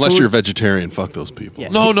saying that unless you're a vegetarian, fuck those people. Yeah.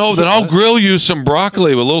 No, then I'll grill you some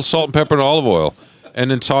broccoli with a little salt and pepper and olive oil, and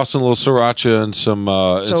then toss in a little sriracha and some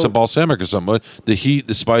balsamic or something. The heat,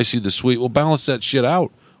 the spicy, the sweet, we'll balance that shit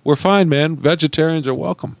out. We're fine, man. Vegetarians are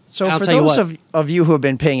welcome. So for those of you who have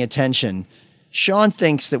been paying attention, Sean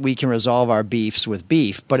thinks that we can resolve our beefs with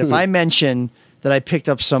beef, but if I mention that I picked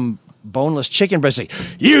up some boneless chicken breast, say,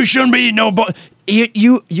 you shouldn't be eating no bone.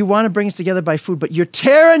 You want to bring us together by food, but you're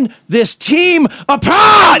tearing this team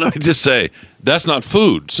apart. Let me just say, that's not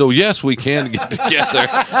food. So yes, we can get together.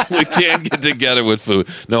 We can get together with food.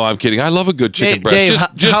 No, I'm kidding. I love a good chicken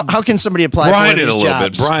breast. Dave, how can somebody apply for one of these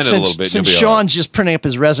jobs? Brine it a little bit. Since Sean's just printing up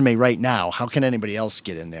his resume right now, how can anybody else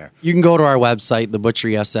get in there? You can go to our website,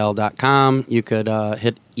 thebutcherysl.com. You could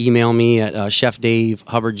email me at Chef Dave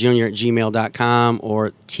Hubbard Jr. at gmail.com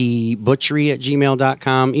or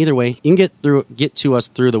tbutchery@gmail.com. Either way, you can get to us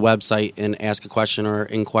through the website and ask a question or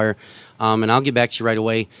inquire, and I'll get back to you right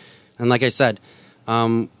away. And like I said,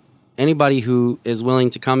 anybody who is willing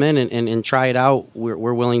to come in and try it out,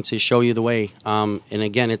 we're willing to show you the way. And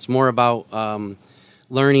again, it's more about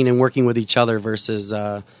learning and working with each other versus,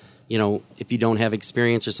 if you don't have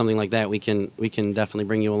experience or something like that, we can definitely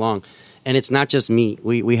bring you along. And it's not just meat.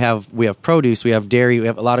 We have produce, we have dairy, we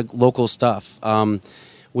have a lot of local stuff.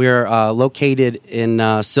 We're located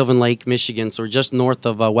in Sylvan Lake, Michigan, so we're just north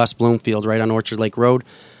of West Bloomfield, right on Orchard Lake Road.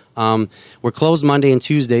 We're closed Monday and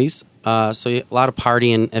Tuesdays, so a lot of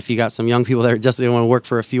partying. If you got some young people that they want to work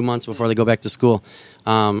for a few months before they go back to school,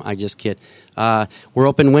 I just kid. We're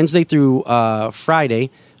open Wednesday through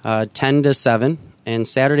Friday, 10 to 7, and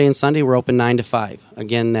Saturday and Sunday we're open 9 to 5.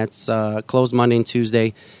 Again, that's closed Monday and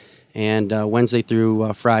Tuesday, and Wednesday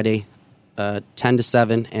through Friday, 10 to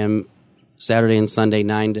 7, and Saturday and Sunday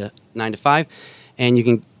 9 to 5. And you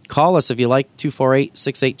can call us if you like,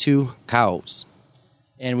 248-682-COWS.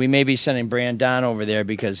 And we may be sending Brandon over there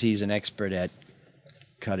because he's an expert at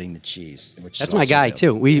cutting the cheese. That's my guy,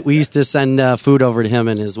 too. We used to send food over to him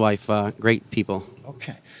and his wife. Great people.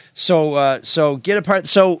 Okay. So get a part.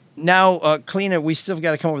 So now, Kalina, we still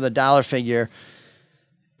got to come up with a dollar figure.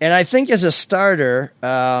 And I think as a starter,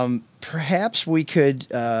 perhaps we could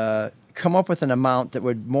come up with an amount that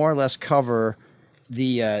would more or less cover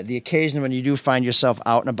the occasion when you do find yourself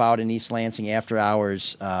out and about in East Lansing after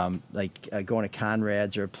hours, like going to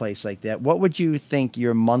Conrad's or a place like that. What would you think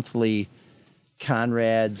your monthly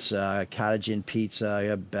Conrad's, Cottage Inn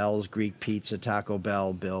Pizza, Bell's Greek Pizza, Taco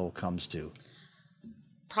Bell bill comes to?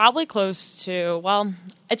 Probably close to, well,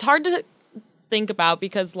 it's hard to think about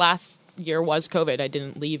because last year was COVID. I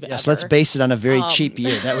didn't leave Yes, ever. let's base it on a very cheap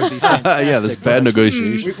year. That would be fantastic. Yeah, that's bad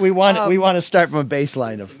negotiation. We want to start from a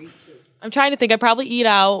baseline of... I'm trying to think. I probably eat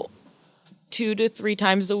out 2 to 3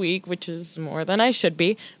 times a week, which is more than I should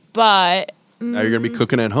be. But now you're going to be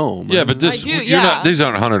cooking at home. Yeah, but these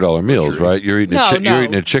aren't $100 meals, right? You're eating you're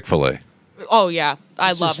eating a Chick-fil-A. Oh yeah,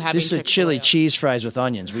 I love having. This is chili cheese fries with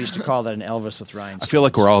onions. We used to call that an Elvis with rhinestones. I feel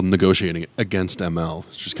like we're all negotiating against ML.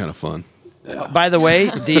 It's just kind of fun. By the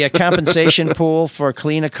way, the compensation pool for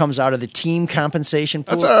Kalina comes out of the team compensation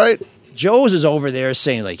pool. That's all right. Joe's is over there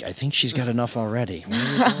saying, like, I think she's got enough already.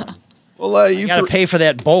 Well, you got to pay for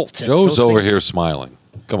that bolt. Joe's over here smiling.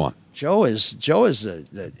 Come on. Joe is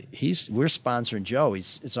we're sponsoring Joe.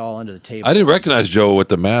 It's all under the table. I didn't recognize Joe with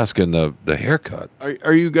the mask and the haircut.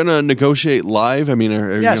 Are you going to negotiate live? I mean,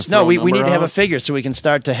 are yes. You We need to have a figure so we can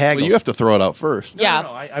start to haggle. Well, you have to throw it out first. Yeah.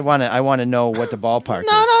 No, I want to know what the ballpark is.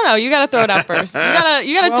 No. You got to throw it out first. You got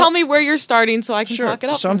to tell me where you're starting so I can talk it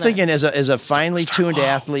up. So I'm thinking as a finely tuned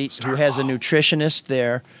athlete who has a nutritionist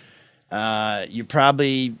there, you're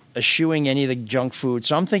probably eschewing any of the junk food.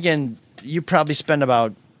 So I'm thinking you probably spend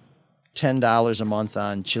about $10 a month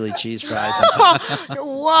on chili cheese fries.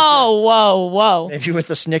 Whoa. Maybe with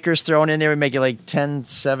the Snickers thrown in there, we make it like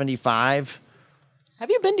 $10.75.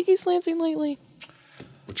 Have you been to East Lansing lately?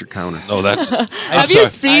 What's your counter? No, that's. Have you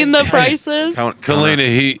seen the prices?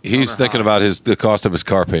 Kalina, he's thinking about the cost of his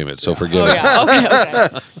car payment, so forgive him. Yeah.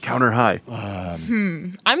 Okay. Counter high.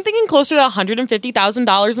 I'm thinking closer to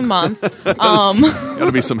 $150,000 a month. Got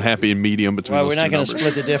to be some happy and medium between those we're not going to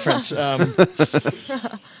split the difference.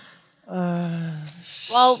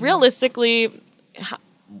 Well, realistically,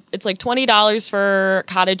 it's like $20 for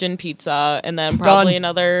cottage and pizza, and then probably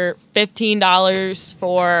another $15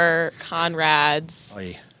 for Conrad's.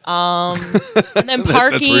 And then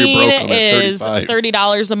parking is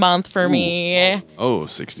 $30 a month for me. Oh,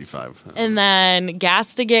 $65. And then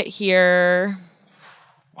gas to get here.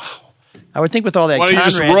 Wow. I would think with all that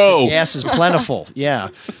Conrad's, the gas is plentiful. Yeah.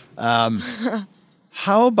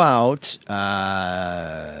 How about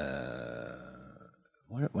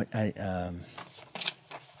why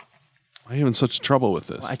are you having such trouble with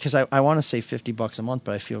this? Because I want to say $50 a month,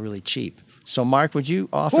 but I feel really cheap. So, Mark, would you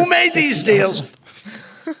offer? Who made these deals?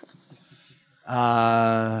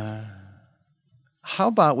 How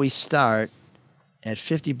about we start at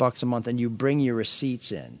 $50 a month, and you bring your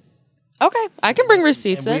receipts in? Okay, I can bring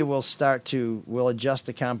receipts in. We will we'll adjust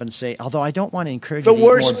the compensate. Although I don't want to encourage The you to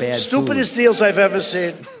worst, eat more bad stupidest food. deals I've ever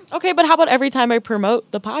seen. Okay, but how about every time I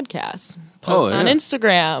promote the podcast? Post on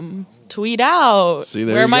Instagram, tweet out,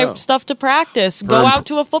 wear my stuff to practice, go out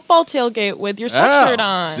to a football tailgate with your sweatshirt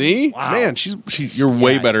on. See? Wow. Man, you're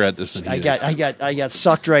way better at this than I got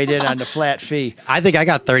sucked right in on the flat fee. I think I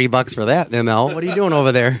got $30 for that, ML. What are you doing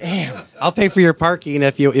over there? Damn. I'll pay for your parking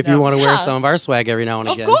if you want to wear some of our swag every now and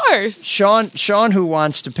again. Of course. Sean, who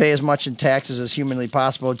wants to pay as much in taxes as humanly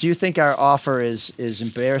possible, do you think our offer is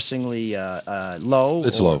embarrassingly low?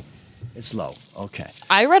 It's low. It's low. Okay.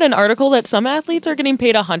 I read an article that some athletes are getting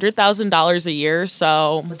paid $100,000 a year,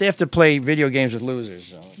 so. But they have to play video games with losers.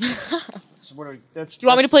 So. Do you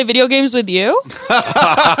want me to play video games with you?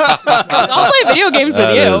 I'll play video games with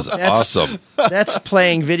you. That's awesome. That's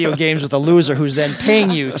playing video games with a loser who's then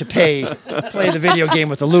paying you to play the video game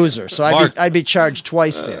with the loser. So I'd be charged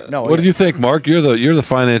twice there. No. What do you think, Mark? You're the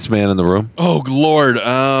finance man in the room. Oh Lord.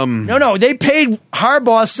 No. They paid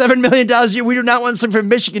Harbaugh $7 million a year. We do not want something from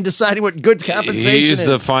Michigan deciding what good compensation is. He's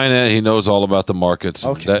the finance. He knows all about the markets.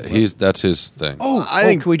 Okay. That's his thing. I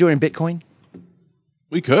think can we do it in Bitcoin?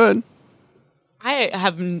 We could. We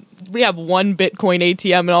have one Bitcoin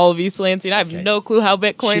ATM in all of East Lansing. I have no clue how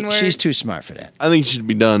Bitcoin works. She's too smart for that. I think it should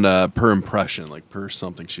be done per impression, like per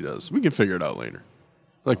something she does. We can figure it out later.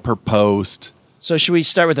 Like per post. So should we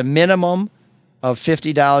start with a minimum of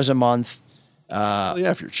 $50 a month? Yeah,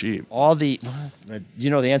 if you're cheap. You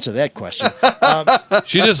know the answer to that question.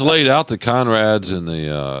 She just laid out the Conrads and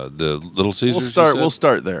the Little Caesars. We'll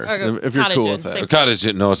start there if you're cool with that. Cottage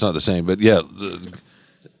Inn, no, it's not the same, but yeah.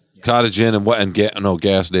 Cottage Inn and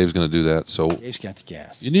gas. Dave's going to do that. So Dave's got the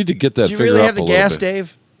gas. You need to get that. Do you really have the gas, bit.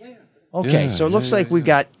 Dave? Yeah. Okay, so it looks like we've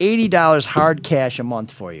got $80 hard cash a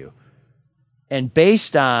month for you, and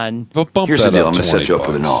based on here's the deal: I'm going to set you up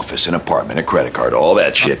with an office, an apartment, a credit card, all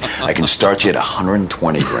that shit. I can start you at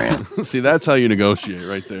 $120,000. See, that's how you negotiate,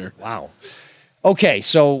 right there. Wow. Okay,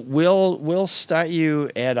 so we'll start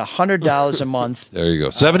you at $100 a month. There you go.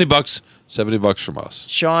 $70. $70 from us.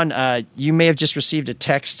 Sean, you may have just received a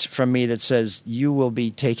text from me that says you will be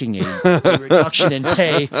taking a reduction in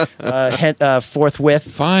pay forthwith.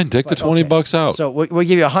 Fine, take the $20 out. So we'll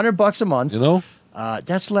give you $100 a month. You know,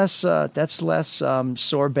 that's less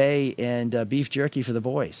sorbet and beef jerky for the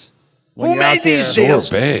boys. Who made these deals?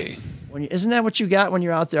 Sorbet. Isn't that what you got when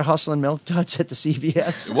you're out there hustling milk duds at the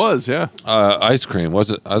CVS? It was, yeah. Ice cream,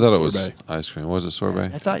 was it? I thought it was sorbet. Ice cream. Was it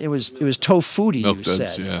sorbet? I thought it was tofuti. Milk you duds,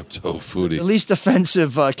 said. yeah. Tofuti. The least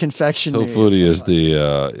offensive confectionery. Tofuti is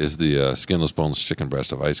the skinless, boneless chicken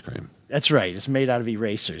breast of ice cream. That's right. It's made out of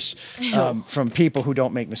erasers from people who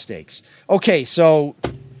don't make mistakes. Okay, so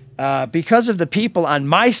because of the people on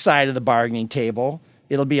my side of the bargaining table,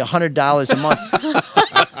 it'll be $100 a month.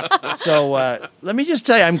 So let me just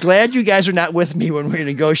tell you, I'm glad you guys are not with me when we were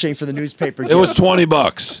negotiating for the newspaper. It was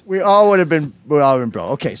 $20. We all would have been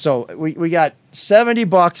broke. Okay, so we got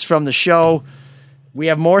 $70 from the show. We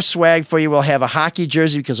have more swag for you. We'll have a hockey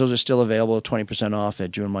jersey because those are still available, 20% off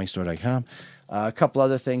at JuneMikeStore.com. A couple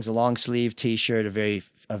other things, a long sleeve T-shirt,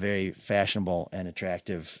 a very fashionable and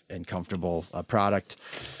attractive and comfortable product.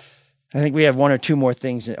 I think we have one or two more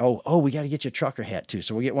things. We got to get you a trucker hat too.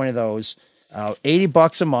 So we'll get one of those.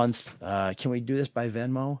 $80 a month. Can we do this by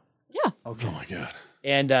Venmo? Yeah. Okay. Oh my God.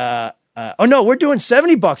 And no, we're doing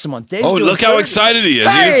 $70 a month. Dave's doing look how 30. excited he is.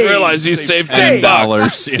 Hey! He just realized he saved $10. Yeah,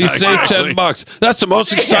 He saved $10. That's the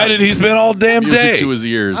most excited he's been all damn Music day. to his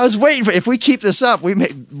ears. I was waiting for, if we keep this up, we're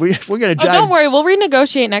going to drive. Don't worry, we'll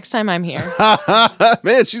renegotiate next time I'm here.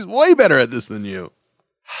 Man, she's way better at this than you.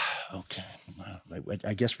 Okay.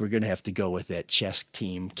 I guess we're going to have to go with that chess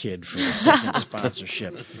team kid for the second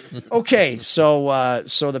sponsorship. Okay, so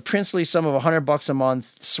the princely sum of $100 a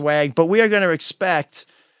month swag, but we are going to expect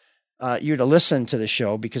you to listen to the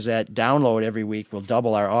show because that download every week will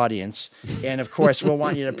double our audience, and of course we'll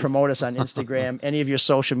want you to promote us on Instagram, any of your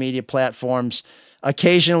social media platforms.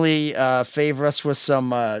 Occasionally, favor us with some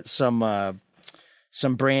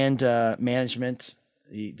brand management,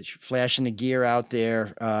 the flashing the gear out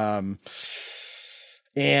there.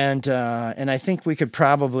 And I think we could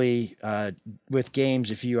probably, with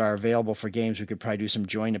games, if you are available for games, we could probably do some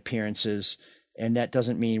joint appearances. And that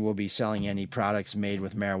doesn't mean we'll be selling any products made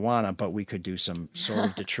with marijuana, but we could do some sort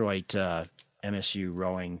of Detroit MSU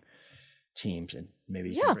rowing teams, and maybe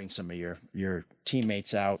you can bring some of your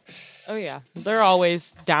teammates out. Oh, yeah. They're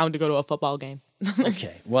always down to go to a football game.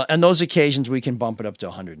 Okay. Well, on those occasions, we can bump it up to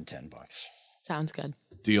 $110. Sounds good.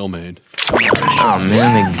 Deal made. Oh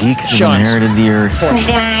man, the geeks have inherited the earth.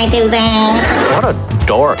 Did I do that? What a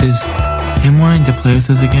dork. Does him wanting to play with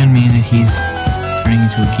us again mean that he's turning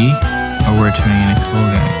into a geek, or we're turning into cool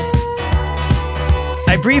guys?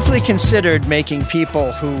 I briefly considered making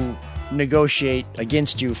people who negotiate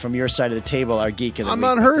against you from your side of the table our geek of the week. I'm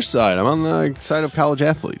on her side. I'm on the side of college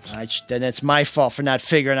athletes. Then it's my fault for not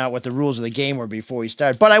figuring out what the rules of the game were before we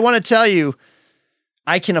started. But I want to tell you,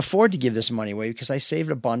 I can afford to give this money away because I saved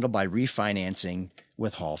a bundle by refinancing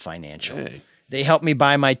with Hall Financial. Hey. They helped me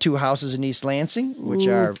buy my 2 houses in East Lansing, which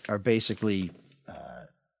are basically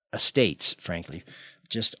estates, frankly,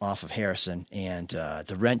 just off of Harrison. And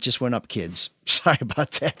the rent just went up, kids. Sorry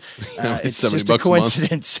about that. It's just a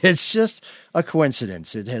coincidence. It's just a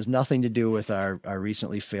coincidence. It has nothing to do with our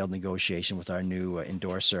recently failed negotiation with our new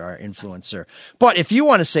endorser, our influencer. But if you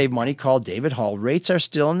want to save money, call David Hall. Rates are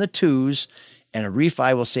still in the 2s. And a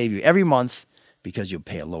refi will save you every month because you'll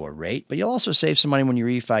pay a lower rate. But you'll also save some money when you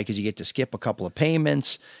refi because you get to skip a couple of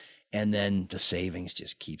payments. And then the savings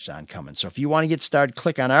just keeps on coming. So if you want to get started,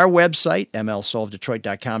 click on our website,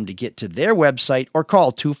 mlsolvedetroit.com, to get to their website, or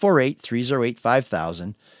call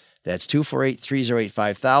 248-308-5000. That's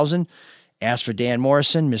 248-308-5000. Ask for Dan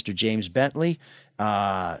Morrison, Mr. James Bentley.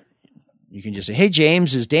 You can just say, hey,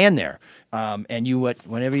 James, is Dan there? And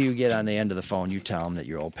whenever you get on the end of the phone, you tell them that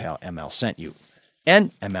your old pal ML sent you.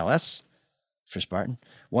 And MLS for Spartan,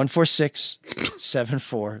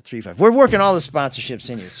 146-7435. We're working all the sponsorships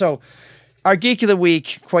in here. So our Geek of the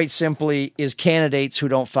Week, quite simply, is candidates who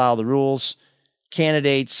don't follow the rules.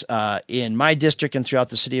 Candidates in my district and throughout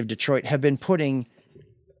the city of Detroit have been putting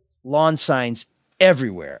lawn signs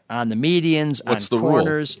everywhere, on the medians, on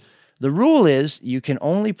corners. Rule? The rule is you can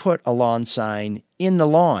only put a lawn sign in the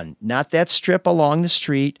lawn, not that strip along the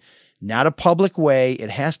street, not a public way. It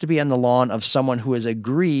has to be on the lawn of someone who has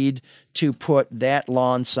agreed to put that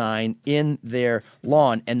lawn sign in their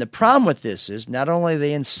lawn. And the problem with this is not only are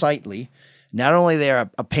they unsightly, not only they are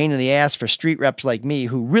a pain in the ass for street reps like me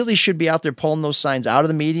who really should be out there pulling those signs out of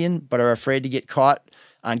the median but are afraid to get caught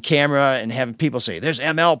on camera and having people say, there's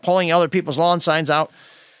ML pulling other people's lawn signs out.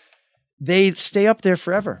 They stay up there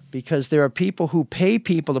forever because there are people who pay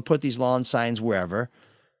people to put these lawn signs wherever.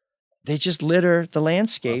 They just litter the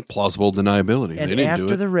landscape. Plausible deniability. And they didn't after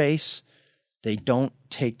do it. the race, they don't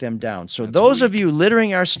take them down. So those of you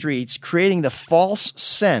littering our streets, creating the false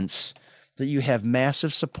sense that you have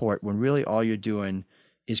massive support when really all you're doing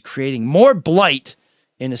is creating more blight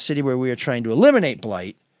in a city where we are trying to eliminate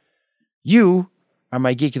blight, you are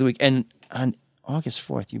my Geek of the Week. And on August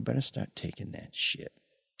 4th, you better start taking that shit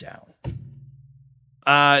down.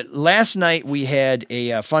 Last night we had a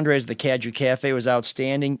fundraiser. The Cadre Cafe was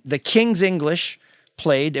outstanding. The King's English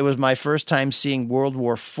played. It was my first time seeing World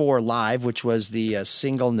War IV live, which was the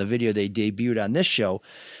single and the video they debuted on this show.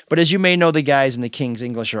 But as you may know, the guys in the King's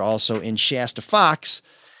English are also in Shasta Fox.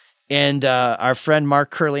 And our friend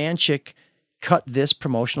Mark Kurlianchik cut this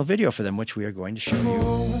promotional video for them, which we are going to show you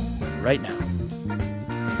right now.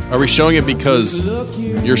 Are we showing it because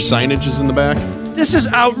your signage is in the back? This is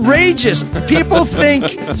outrageous. People think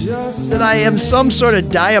that I am some sort of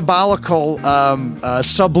diabolical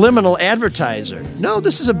subliminal advertiser. No,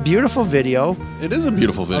 this is a beautiful video. It is a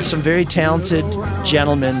beautiful video. Of some very talented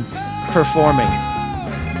gentlemen performing.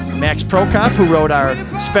 Max Prokop, who wrote our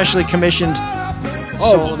specially commissioned...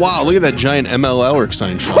 Oh, wow, look at that giant ML Elric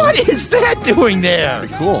sign. Sean. What is that doing there?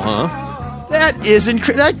 Pretty cool, huh? That is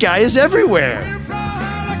that guy is everywhere.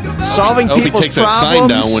 Solving I hope people's he takes that sign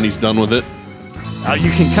down when he's done with it.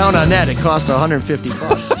 You can count on that. It cost $150.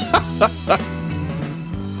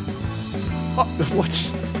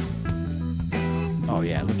 What's... Oh,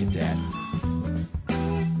 yeah, look at that.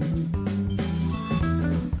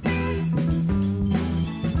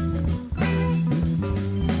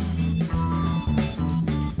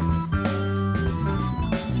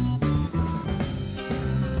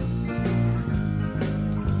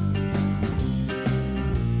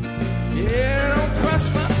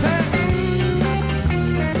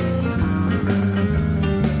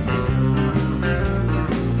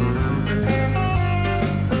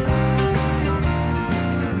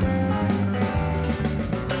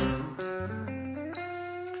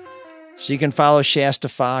 So you can follow Shasta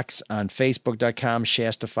Fox on Facebook.com,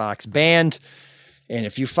 Shasta Fox Band. And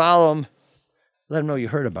if you follow him, let him know you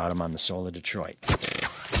heard about him on the Soul of Detroit. There's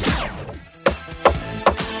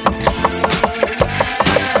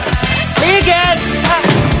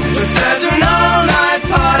an all-night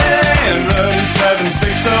party in room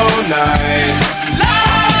 7609.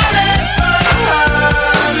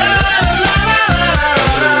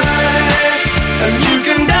 And you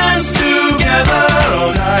can dance together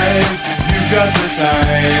all night if you've got the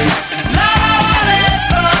time.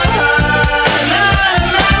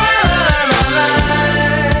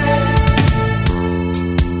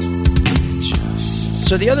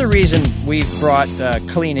 So the other reason we brought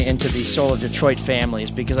Kalina into the Soul of Detroit family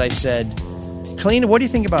is because I said, Kalina, what do you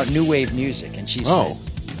think about new wave music? And she said,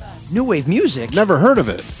 new wave music? Never heard of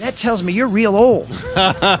it. That tells me you're real old.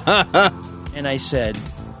 And I said,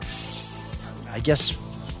 I guess...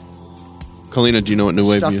 Kalina, do you know what new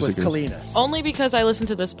wave stuck music with is? Kalina. Only because I listen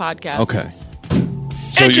to this podcast. Okay.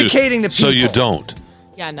 So educating the people. So you don't.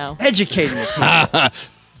 Yeah, no. Educating the people.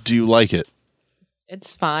 Do you like it?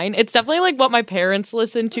 It's fine. It's definitely like what my parents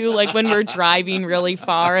listen to, like when we're driving really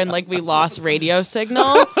far and like we lost radio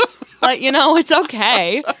signal. But you know, it's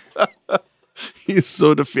okay. He's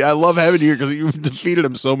so defeated. I love having you here because you've defeated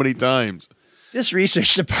him so many times. This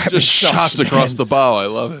research department Just sucks, shots across the bow. I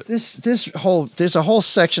love it. There's a whole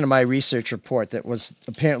section of my research report that was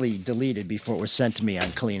apparently deleted before it was sent to me on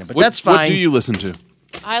Kalina, but that's fine. What do you listen to?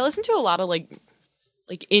 I listen to a lot of like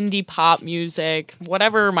indie pop music,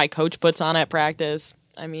 whatever my coach puts on at practice.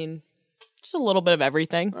 I mean, just a little bit of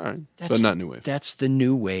everything. All right. But not new wave. That's the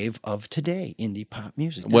new wave of today, indie pop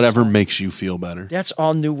music. Whatever makes you feel better. That's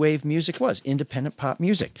all new wave music was, independent pop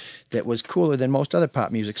music that was cooler than most other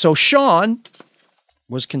pop music. So Sean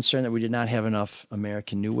was concerned that we did not have enough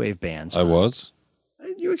American new wave bands. I was.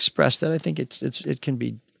 You expressed that. I think it can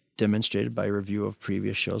be demonstrated by a review of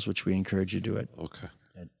previous shows, which we encourage you to do at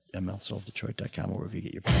mlsoulofdetroit.com or wherever you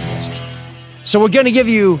get your podcast. So we're going to give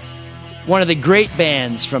you one of the great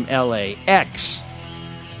bands from LA, X,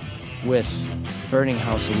 with Burning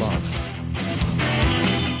House of Love.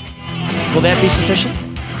 Will that be sufficient?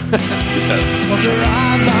 Yes. Won't you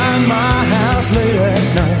ride by my house late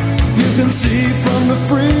at night? You can see from the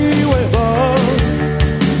freeway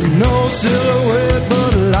above. No silhouette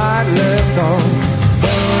but a light left on.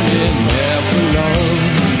 Burning there for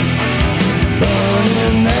love.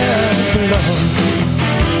 Burning there for love.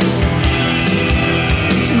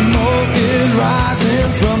 Smoke is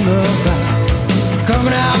rising from the back,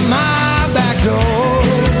 coming out my back door.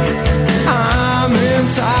 I'm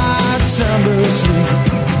inside, sound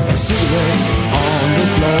asleep, a cigarette on the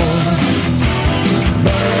floor.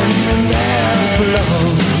 Burning there for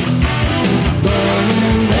love.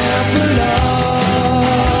 Burning there for love.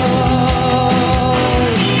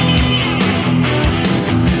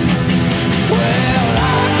 Well, I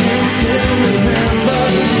can still remember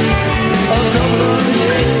a couple of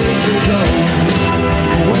years ago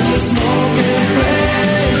when the smoke and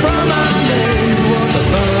flame from my legs was a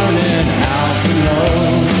burning house of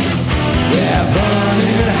love. Yeah,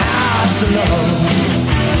 burning house of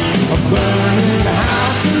love. A burning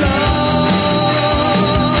house of love.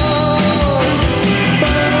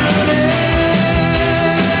 Burning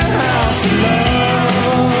house of love.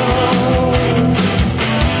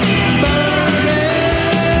 Burning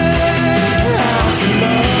house of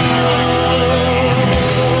love.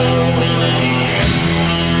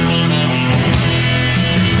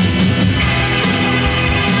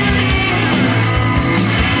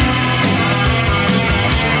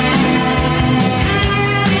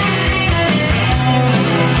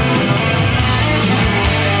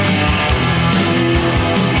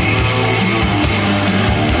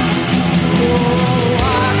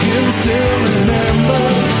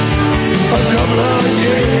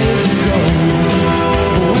 years ago,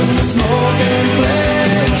 when the smoke and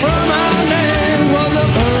flame from our land was a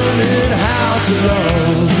burning house of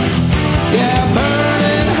love. Yeah,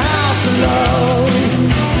 burning house of love.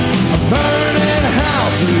 A burning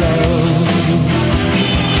house of love.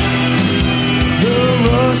 The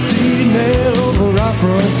rusty nail over our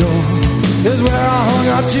front door is where I hung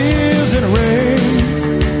our tears in the rain.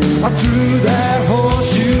 I threw that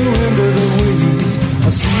horseshoe into the weeds. I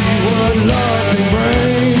see what love can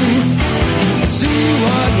bring. I see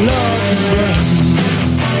what love can bring.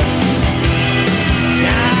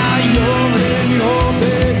 Now you're in your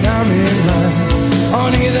bed, I'm in mine.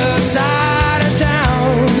 On either side of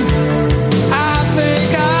town, I think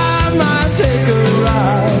I might take a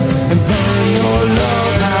ride and burn your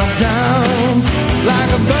love house down like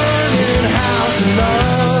a burning house of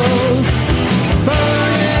love.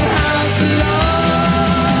 Burning house of love.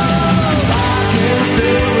 I can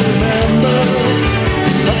still remember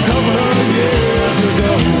a couple of years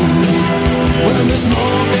ago when the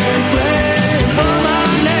smoke and flame from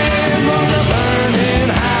our name was a burning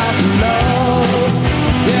house of love.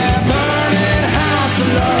 Yeah, burning house of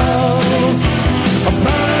love. A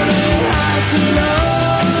burning house of love.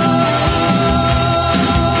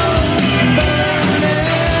 Burning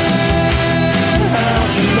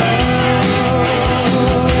house of love.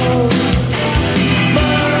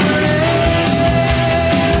 Burning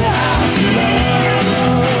house of love. Burning house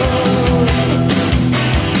of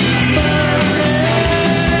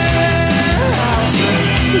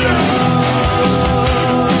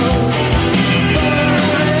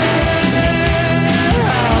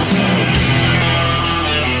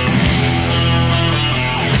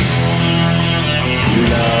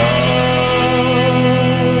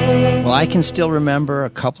Well, I can still remember a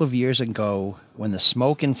couple of years ago when the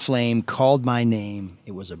smoke and flame called my name.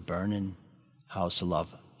 It was a burning house of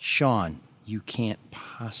love. Sean, you can't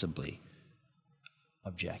possibly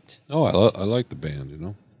object. Oh, I like the band, you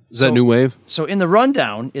know. Is that new wave? So in the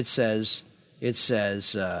rundown, it says,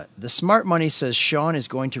 the smart money says Sean is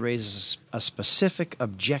going to raise a specific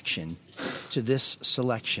objection to this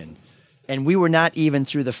selection. And we were not even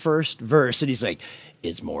through the first verse, and he's like,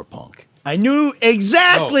 it's more punk. I knew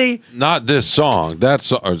exactly. No, not this song. That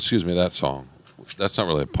song. That's not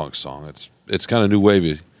really a punk song. It's kind of new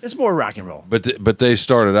wavy. It's more rock and roll. But they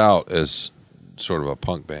started out as sort of a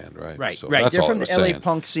punk band, right? Right, So right. that's They're all from I the was LA saying.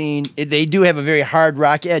 punk scene. They do have a very hard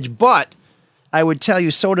rock edge, but I would tell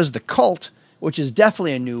you, so does The Cult, which is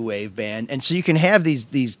definitely a new wave band. And so you can have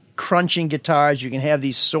these crunching guitars, you can have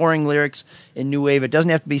these soaring lyrics in new wave. It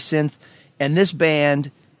doesn't have to be synth. And this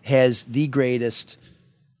band has the greatest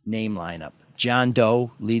name lineup. John Doe,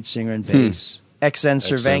 lead singer and bass. XN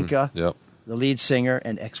Cervenka, Yep. the lead singer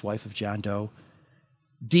and ex-wife of John Doe.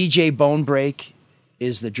 DJ Bonebreak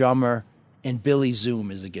is the drummer, and Billy Zoom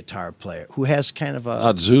is the guitar player, who has kind of a...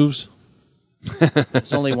 Not Zoos?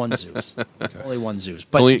 There's only one Zeus. Only one Zeus.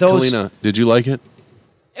 But Kalina, did you like it?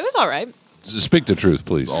 It was all right. Speak the truth,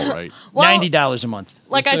 please. All right. Well, $90 a month.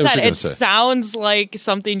 Like I Say what said, you're it gonna say. sounds like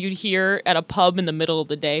something you'd hear at a pub in the middle of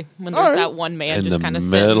the day when there's that one man In just the kind of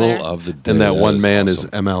sitting middle there. of the day. And that one man awesome.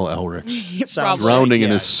 is ML Elric. Sounds Drowning like, in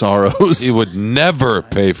yeah. his sorrows. He would never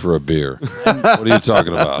pay for a beer. What are you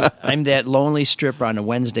talking about? I'm that lonely stripper on a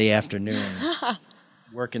Wednesday afternoon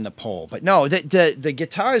working the pole. But no, the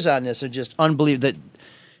guitars on this are just unbelievable.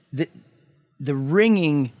 The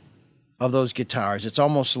ringing of those guitars, it's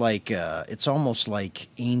almost like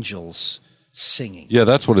angels singing. Yeah,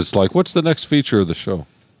 that's what it's like. What's the next feature of the show?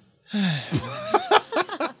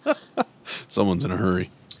 Someone's in a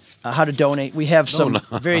hurry. How to donate. We have some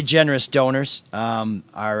very generous donors.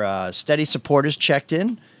 Our steady supporters checked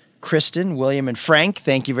in. Kristen, William, and Frank,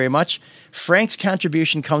 thank you very much. Frank's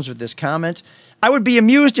contribution comes with this comment. I would be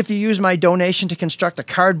amused if you used my donation to construct a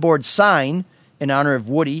cardboard sign in honor of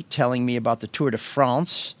Woody telling me about the Tour de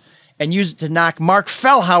France and use it to knock Mark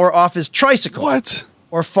Fellhauer off his tricycle. What?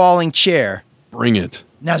 Or falling chair. Bring it.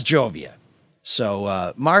 Nasjovia.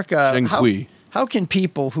 So, Mark, how can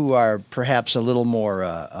people who are perhaps a little more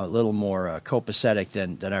copacetic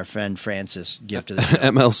than our friend Francis give to the show?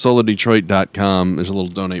 MLSoloDetroit.com. There's a little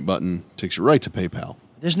donate button. Takes you right to PayPal.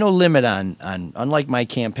 There's no limit on unlike my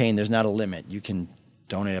campaign, there's not a limit. You can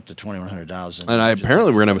donate up to $2,100. And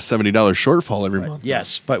apparently we're going to have a $70 shortfall every month.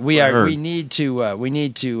 Yes, but we need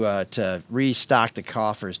to restock the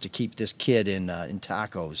coffers to keep this kid in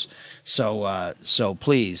tacos. So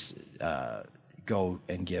please go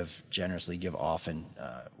and give generously, give often,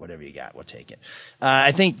 whatever you got, we'll take it.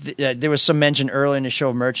 I think there was some mention earlier in the show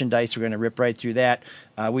of merchandise. We're going to rip right through that.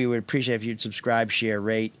 We would appreciate if you'd subscribe, share,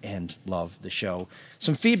 rate, and love the show.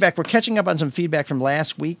 Some feedback. We're catching up on some feedback from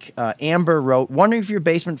last week. Amber wrote, wondering if your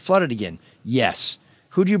basement flooded again. Yes.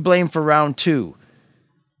 Who do you blame for round 2?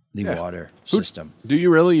 The water system. Do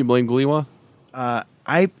you really? You blame Gliwa?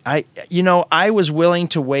 I was willing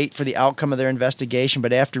to wait for the outcome of their investigation,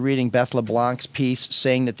 but after reading Beth LeBlanc's piece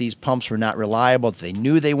saying that these pumps were not reliable, that they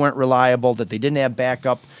knew they weren't reliable, that they didn't have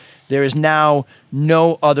backup, there is now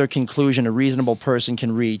no other conclusion a reasonable person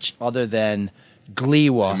can reach other than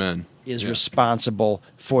Gliwa is responsible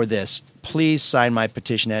for this. Please sign my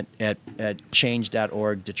petition at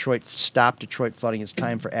change.org. Detroit, stop Detroit flooding. It's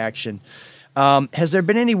time for action. Has there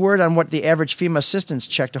been any word on what the average FEMA assistance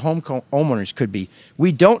check to homeowners could be?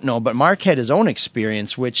 We don't know, but Mark had his own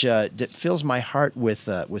experience, which fills my heart with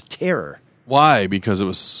terror. Why? Because it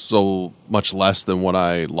was so much less than what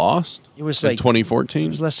I lost? It was like 2014? It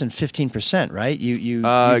was less than 15%, right? You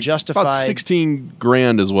justified... About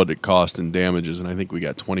 $16,000 is what it cost in damages, and I think we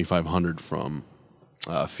got $2,500 from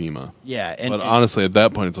FEMA. Yeah. But honestly, at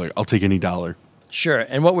that point, it's like, I'll take any dollar. Sure.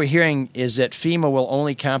 And what we're hearing is that FEMA will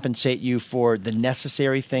only compensate you for the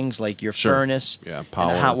necessary things like your furnace power,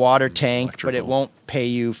 and a hot water tank, but it won't pay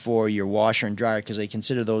you for your washer and dryer because they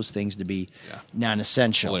consider those things to be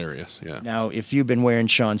non-essential. Hilarious, yeah. Now, if you've been wearing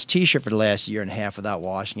Sean's T-shirt for the last year and a half without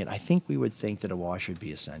washing it, I think we would think that a wash would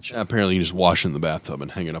be essential. Yeah, apparently you just wash in the bathtub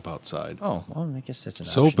and hang it up outside. Oh, well, I guess that's an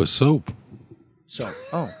soap option. is soap. Soap.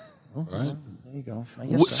 Oh. Right. Well, there you go. I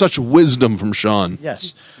guess Such wisdom from Sean.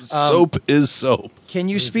 Yes. Soap is soap. Can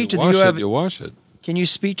you speak to you the wash U of it, you wash it. Can you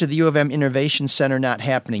speak to the U of M Innovation Center not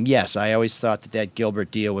happening? Yes, I always thought that Gilbert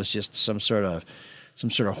deal was just some sort of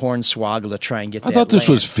hornswoggle to try and get. I thought this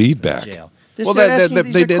was feedback. Jail. Well,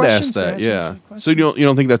 they did ask that, yeah. So you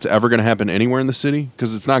don't think that's ever going to happen anywhere in the city?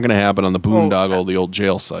 Because it's not going to happen on the boondoggle, the old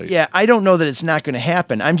jail site. Yeah, I don't know that it's not going to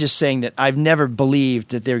happen. I'm just saying that I've never believed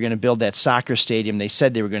that they were going to build that soccer stadium they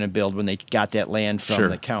said they were going to build when they got that land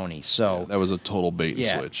from the county. So that was a total bait and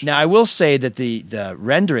switch. Now, I will say that the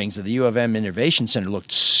renderings of the U of M Innovation Center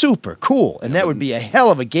looked super cool, and that would be a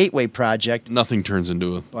hell of a gateway project. Nothing turns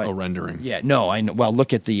into a rendering. Yeah, no, I know. Well,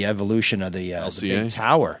 look at the evolution of the big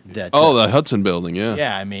tower. The Hudson building, yeah.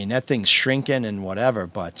 Yeah, I mean, that thing's shrinking and whatever,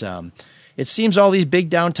 but it seems all these big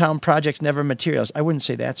downtown projects never materialize. I wouldn't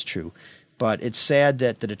say that's true, but it's sad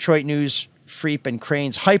that the Detroit News, Freep, and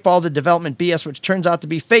Cranes hype all the development BS, which turns out to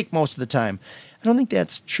be fake most of the time. I don't think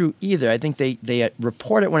that's true either. I think they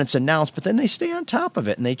report it when it's announced, but then they stay on top of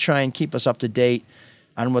it, and they try and keep us up to date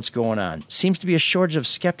on what's going on. Seems to be a shortage of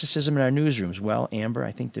skepticism in our newsrooms. Well, Amber,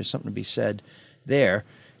 I think there's something to be said there.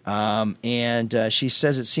 And she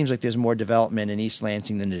says it seems like there's more development in East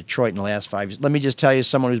Lansing than in Detroit in the last 5 years. Let me just tell you,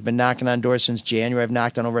 someone who's been knocking on doors since January. I've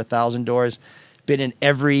knocked on over 1,000 doors, been in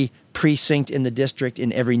every precinct in the district,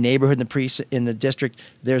 in every neighborhood in the district.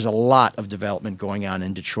 There's a lot of development going on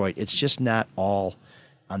in Detroit. It's just not all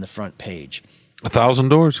on the front page. 1,000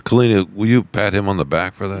 doors? Kalina, will you pat him on the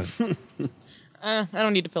back for that? I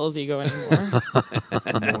don't need to fill his ego anymore.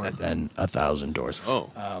 More than 1,000 doors. Oh.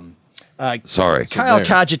 Sorry. Kyle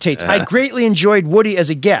cogitates. I greatly enjoyed Woody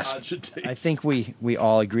as a guest. I think we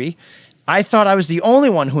all agree. I thought I was the only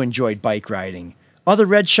one who enjoyed bike riding. Other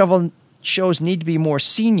Red Shovel shows need to be more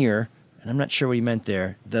senior, and I'm not sure what he meant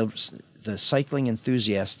there. The cycling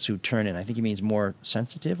enthusiasts who turn in. I think he means more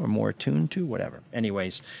sensitive or more attuned to, whatever.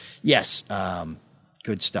 Anyways, yes,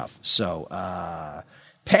 good stuff. So,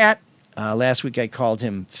 Pat, last week I called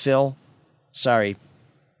him Phil. Sorry,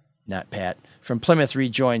 not Pat. From Plymouth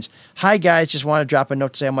rejoins. Hi, guys. Just want to drop a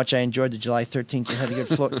note to say how much I enjoyed the July 13th. You had a good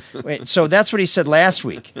float. Wait, so that's what he said last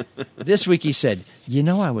week. This week he said,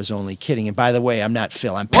 I was only kidding. And by the way, I'm not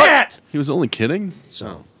Phil. I'm Pat. He was only kidding?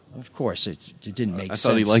 So, of course, it didn't make sense. I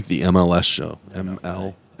thought he liked the MLS show.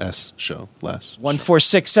 MLS show. Less.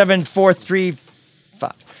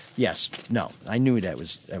 1467435. Yes. No. I knew that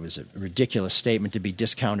was a ridiculous statement to be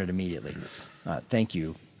discounted immediately. Thank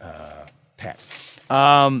you, Pat.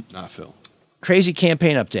 Not Phil. Crazy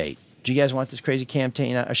campaign update. Do you guys want this crazy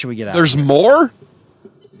campaign, or should we get out? There's more?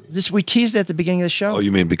 We teased it at the beginning of the show. Oh,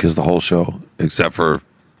 you mean because the whole show, except for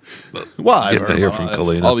getting to hear from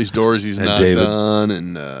Kalina. All these doors he's not David. done,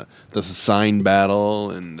 and the sign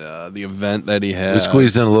battle, and the event that he had. We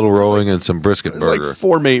squeezed in a little rowing and some brisket burger. Like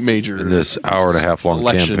 4 major in this hour-and-a-half long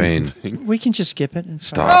campaign. We can just skip it.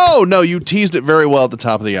 Stop. Oh, no, you teased it very well at the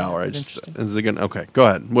top of the hour. Okay, go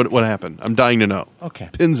ahead. What happened? I'm dying to know. Okay.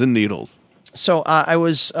 Pins and needles. So I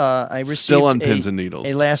received still on pins and needles.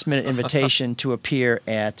 A last-minute invitation to appear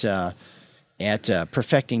at at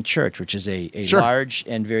Perfecting Church, which is a large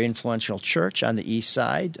and very influential church on the east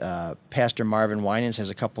side. Pastor Marvin Winans has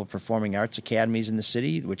a couple of performing arts academies in the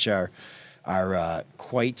city, which are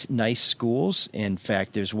quite nice schools. In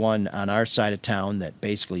fact, there's one on our side of town that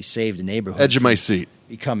basically saved a neighborhood. Edge of my seat.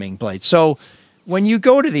 Becoming blight. So when you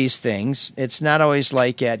go to these things, it's not always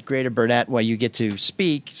like at Greater Burnett where you get to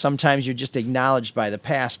speak. Sometimes you're just acknowledged by the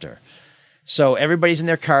pastor. So everybody's in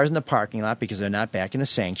their cars in the parking lot because they're not back in the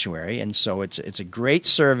sanctuary. And so it's a great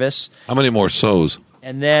service. How many more sows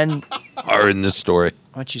And then are in this story?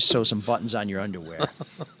 Why don't you sew some buttons on your underwear?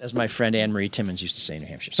 As my friend Anne-Marie Timmons used to say in New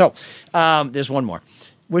Hampshire. So there's one more.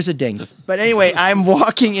 Where's the ding? But anyway, I'm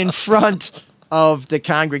walking in front of the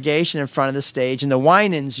congregation in front of the stage. And the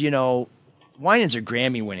Winans, Winans are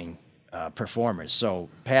Grammy-winning performers. So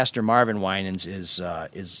Pastor Marvin Winans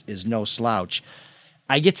is no slouch.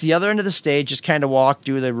 I get to the other end of the stage, just kind of walk,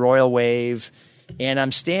 do the royal wave, and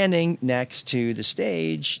I'm standing next to the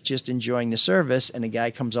stage, just enjoying the service, and a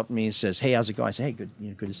guy comes up to me and says, "Hey, how's it going?" I say, "Hey, good,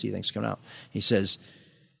 good to see you. Thanks for coming out." He says,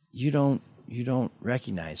 "You don't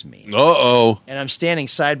recognize me." Uh-oh. And I'm standing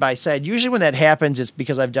side by side. Usually when that happens, it's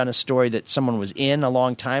because I've done a story that someone was in a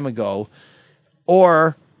long time ago,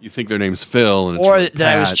 or you think their name's Phil, and it's or really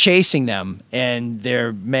that I was Pat. chasing them and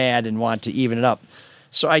they're mad and want to even it up.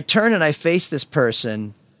 So I turn and I face this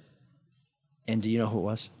person, and do you know who it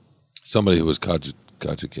was? Somebody who was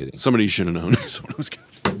cogitating. Somebody you should have known. Someone who was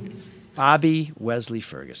Bobby Wesley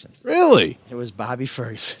Ferguson. Really? It was Bobby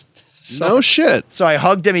Ferguson. No shit. So I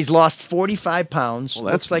hugged him. He's lost 45 pounds. Well,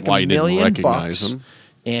 that's looks like why $1 you didn't million recognize bucks. him.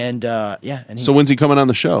 And and he's, So when's he coming on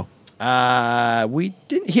the show? we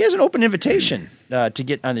didn't. He has an open invitation to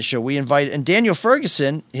get on the show. We invited, and Daniel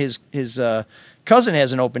Ferguson, his cousin,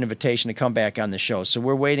 has an open invitation to come back on the show. So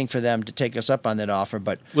we're waiting for them to take us up on that offer.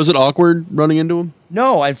 But Was it awkward running into him?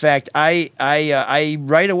 no, in fact, I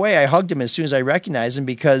right away I hugged him as soon as I recognized him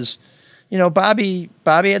because, Bobby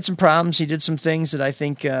had some problems. He did some things that I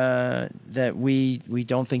think that we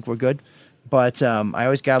don't think were good. But I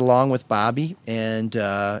always got along with Bobby, and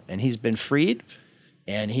he's been freed,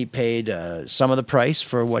 and he paid some of the price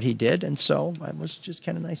for what he did, and so it was just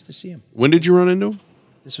kind of nice to see him. When did you run into him?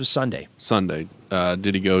 This was Sunday. Sunday.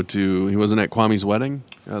 Did he he wasn't at Kwame's wedding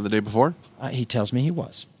the day before? He tells me he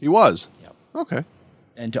was. He was? Yep. Okay.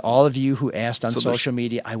 And to all of you who asked on So there's- social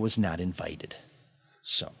media, I was not invited.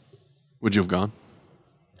 So Would you have gone?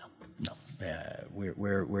 no,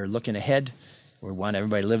 we're looking ahead. We want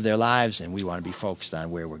everybody to live their lives, and we want to be focused on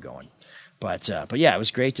where we're going. But yeah, it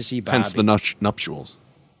was great to see Bobby. Hence the nuptials.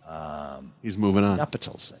 He's moving on.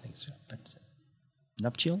 Nuptials, I think so.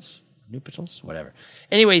 Nuptials? Nuptials? Whatever.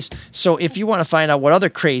 Anyways, so if you want to find out what other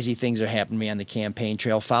crazy things are happening to me on the campaign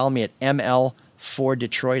trail, follow me at ML4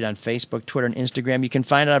 Detroit on Facebook, Twitter, and Instagram. You can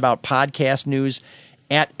find out about podcast news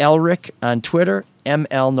at Elric on Twitter,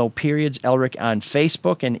 ML no periods, Elric on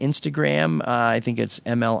Facebook and Instagram. I think it's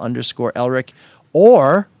ML_Elric.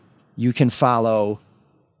 Or you can follow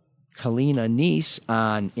Kalina Nies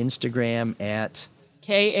on Instagram at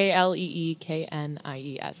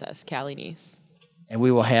KaleeKniess, Callie Niece. and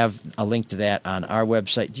we will have a link to that on our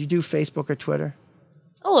website. Do you do Facebook or Twitter?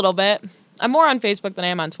 A little bit. I'm more on Facebook than I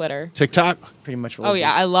am on Twitter. TikTok? Pretty much what Oh, we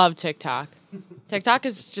yeah. do. I love TikTok. TikTok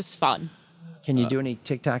is just fun. Can you do any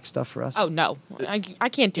TikTok stuff for us? Oh, no. I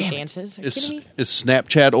can't do dances. Are you kidding me? Is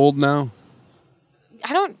Snapchat old now?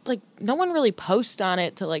 I don't, no one really posts on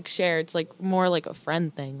it to, share. It's, more like a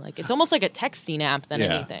friend thing. It's almost like a texting app than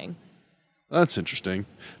Yeah. anything. That's interesting.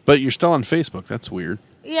 But you're still on Facebook. That's weird.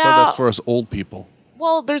 Yeah. Thought that's for us old people.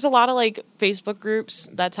 Well, there's a lot of Facebook groups.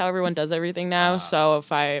 That's how everyone does everything now. So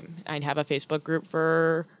if I'd have a Facebook group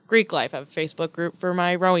for Greek life, I have a Facebook group for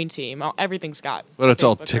my rowing team. Everything's got. But it's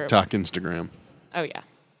all Facebook group. TikTok, Instagram. Oh yeah.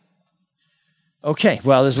 Okay.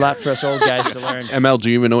 Well, there's a lot for us old guys to learn. ML, do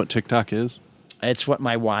you even know what TikTok is? It's what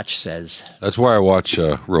my watch says. That's why I watch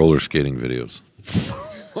roller skating videos.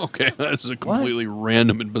 Okay, that's a completely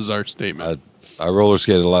random and bizarre statement. I roller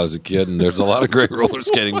skated a lot as a kid, and there's a lot of great roller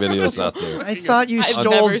skating videos out there. I thought you I've stole.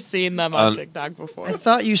 never seen them on TikTok before. I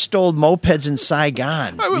thought you stole mopeds in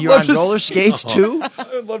Saigon. would You're love on to roller see- skates too. I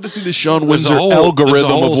would love to see the Sean There's Windsor a whole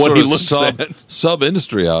algorithm of what sort he looks at. sub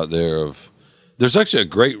industry out there there's actually a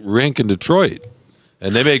great rink in Detroit,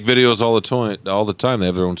 and they make videos all the time. They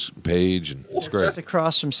have their own page, and it's great. Just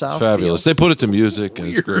across from It's Southfield. fabulous. They put it to music, and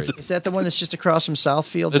it's great. Is that the one that's just across from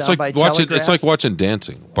Southfield? It's down like by watching. Telegraph? It's like watching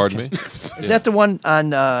dancing. Pardon me. Is that the one on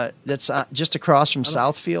that's just across from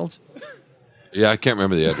Southfield? Yeah, I can't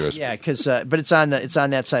remember the address. Yeah, but it's on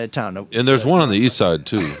that side of town. And there's one on the east side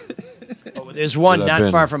too. There's one that I've not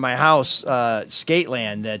been- far from my house,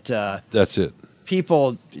 Skateland, that That's it.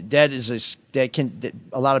 People that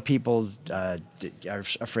a lot of people are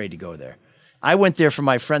afraid to go there. I went there for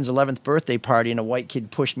my friend's 11th birthday party, and a white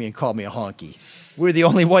kid pushed me and called me a honky. We're the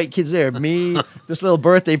only white kids there. Me, this little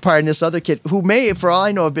birthday party, and this other kid, who may, for all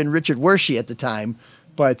I know, have been Richard Wershey at the time.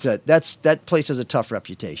 But that place has a tough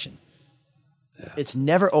reputation. Yeah. It's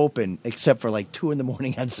never open except for like 2 a.m.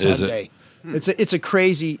 on Sunday. It's a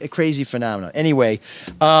crazy phenomenon. Anyway,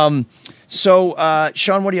 so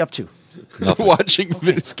Sean, what are you up to? Watching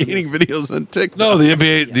skating videos on TikTok. No, the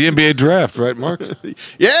NBA draft, right, Mark?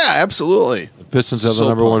 Yeah, absolutely. The Pistons have the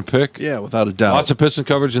number 1 pick. Yeah, without a doubt. Lots of Piston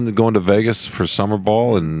coverage and going to Vegas for summer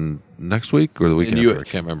ball and next week or the weekend after. I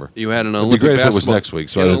can't remember. You had an It'd Olympic be great basketball. if it was next week,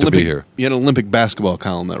 so I didn't have to be here. You had an Olympic basketball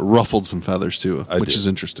column that ruffled some feathers too, which is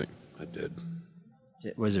interesting. I did.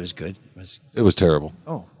 It was good. It was terrible.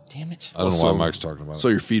 Oh, damn it! I don't know why Mike's talking about it. So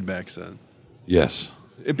your feedback said. Yes.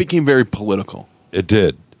 It became very political. It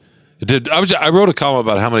did. It did. I wrote a column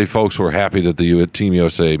about how many folks were happy that the Team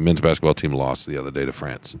USA men's basketball team lost the other day to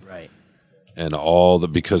France. Right. And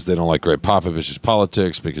because they don't like Greg Popovich's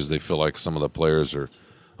politics, because they feel like some of the players are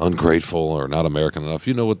ungrateful or not American enough.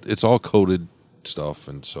 You know what? It's all coded stuff,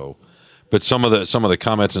 and so. But some of the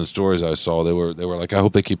comments and stories I saw, they were like, I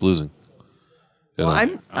hope they keep losing. You know?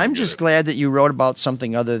 Well, I'm just glad that you wrote about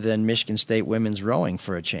something other than Michigan State women's rowing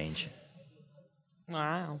for a change.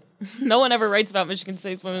 Wow. No one ever writes about Michigan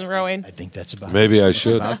State's women's rowing. I think that's about Maybe I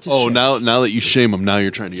should. Now that you shame him, now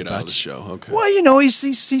you're trying to get out of the show. Okay. Well,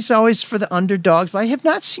 he's always for the underdogs, but I have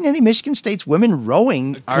not seen any Michigan State's women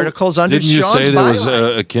rowing articles under Didn't you Sean's say that was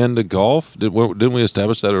byline. akin to golf? Didn't we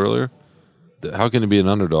establish that earlier? How can it be an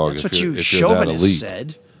underdog That's if what you're that chauvinists elite?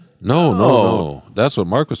 said. No. That's what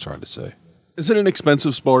Mark was trying to say. Is it an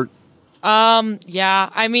expensive sport? Yeah.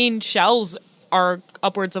 I mean, shells are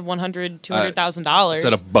upwards of $100,000-$200,000. Is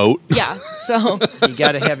that a boat? Yeah. So you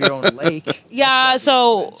got to have your own lake. Yeah.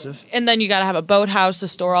 So and then you got to have a boathouse to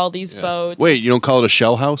store all these boats. Wait, you don't call it a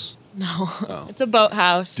shell house? No, it's a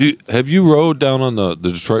boathouse. Have you rowed down on the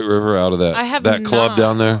Detroit River out of that I have that club not.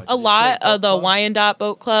 down there? A lot of the Wyandotte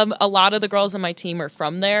Boat Club. A lot of the girls on my team are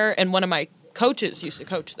from there, and one of my coaches used to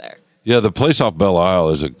coach there. Yeah, the place off Belle Isle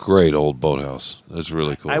is a great old boathouse. It's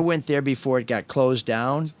really cool. I went there before it got closed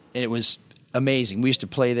down, and it was amazing. We used to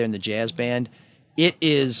play there in the jazz band. It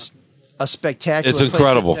is a spectacular It's place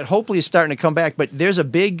incredible. that hopefully is starting to come back. But there's a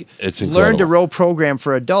big It's learn to incredible. row program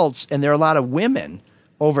for adults, and there are a lot of women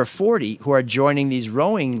over 40 who are joining these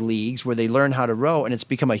rowing leagues where they learn how to row, and it's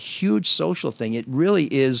become a huge social thing. It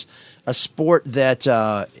really is a sport that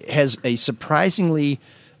has a surprisingly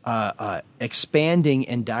expanding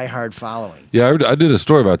and diehard following. Yeah, I did a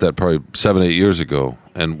story about that probably 7-8 years ago,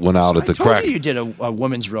 and went out at the I told crack. you did a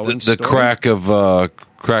women's rowing The story. crack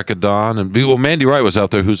of dawn, and Mandy Wright was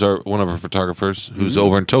out there, who's one of our photographers, who's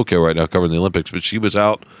over in Tokyo right now covering the Olympics. But she was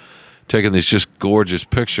out taking these just gorgeous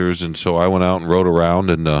pictures, and so I went out and rowed around,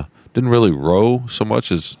 and didn't really row so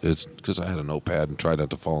much as it's because I had a notepad and tried not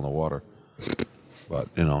to fall in the water. But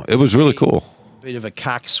it was really cool. Bit of a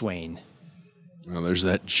coxswain. Oh, there's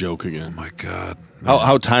that joke again. Oh my God.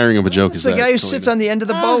 How tiring of a joke It's is the that? guy who sits on the end of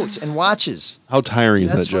the boat and watches. How tiring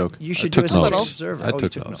is That's that joke? what you should I do took as a notes. observer. I Oh, you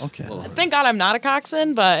took took notes. Okay. Thank God I'm not a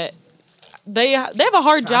coxswain, but they have a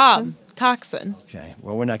hard job. Coxswain. Okay.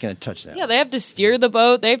 Well, we're not going to touch that. Yeah, they have to steer the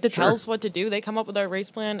boat. They have to tell us what to do. They come up with our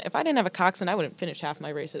race plan. If I didn't have a coxswain, I wouldn't finish half my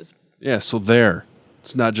races. Yeah, so there.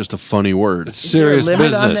 It's not just a funny word. It's serious there a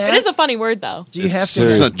limit on business. that? It is a funny word, though. Do you have to?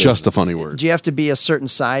 serious It's not business. just a funny word. Do you have to be a certain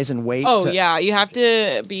size and weight? Oh, to- yeah. You have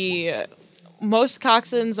to be... most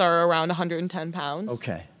coxswains are around 110 pounds.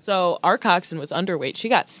 Okay. So our coxswain was underweight. She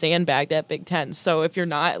got sandbagged at Big Ten. So if you're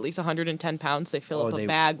not at least 110 pounds, they fill up a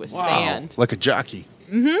bag with sand. Like a jockey.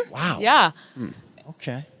 Mm-hmm. Wow. Yeah.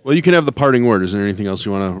 Okay. Well, you can have the parting word. Is there anything else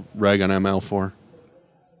you want to rag on ML for?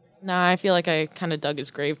 Nah, I feel like I kind of dug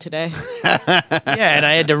his grave today. Yeah, and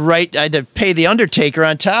I had to pay the undertaker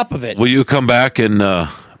on top of it. Will you come back and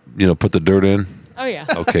put the dirt in? Oh, yeah.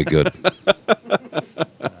 Okay, good.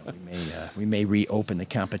 We may reopen the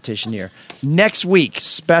competition here. Next week,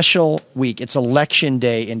 special week. It's election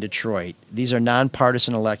day in Detroit. These are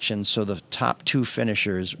nonpartisan elections, so the top 2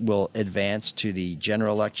 finishers will advance to the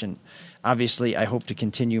general election. Obviously, I hope to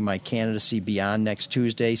continue my candidacy beyond next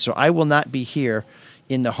Tuesday, so I will not be here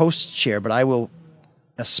in the host chair, but I will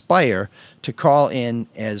aspire to call in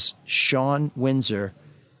as Sean Windsor,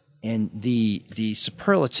 and the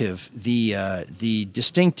superlative, the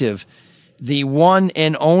distinctive, the one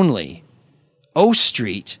and only O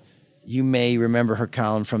Street. You may remember her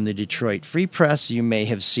column from the Detroit Free Press. You may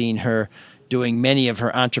have seen her doing many of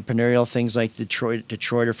her entrepreneurial things like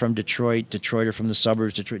Detroiter from Detroit, Detroiter from the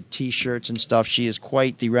suburbs, Detroit T-shirts and stuff. She is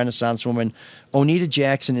quite the Renaissance woman. Onita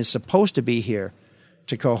Jackson is supposed to be here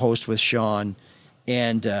to co-host with Sean.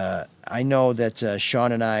 And I know that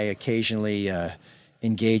Sean and I occasionally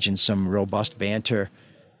engage in some robust banter.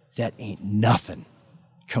 That ain't nothing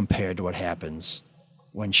compared to what happens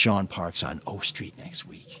when Sean parks on O Street next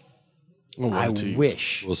week. I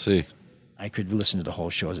wish. We'll see. I could listen to the whole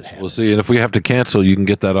show as it happens. We'll see. And if we have to cancel, you can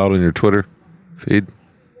get that out on your Twitter feed?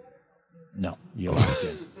 No, you're locked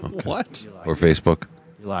in. Okay. What? Or Facebook?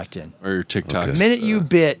 You're locked in. Or your TikTok. The minute you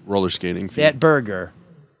bit roller skating feed. that burger,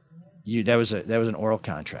 that was an oral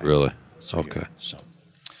contract. Really? So okay.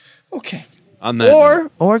 Okay. On that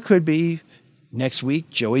or it could be next week,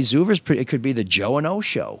 Joey Zuver's. It could be the Joe and O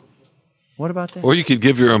show. What about that? Or you could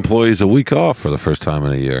give your employees a week off for the first time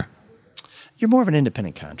in a year. You're more of an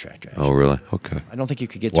independent contractor. Actually. Oh, really? Okay. I don't think you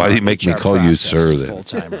could get. Why do you make me call you sir then?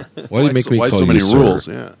 Full-timer. Why do you make me call so you many sir? rules?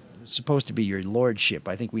 Yeah. It's supposed to be your lordship.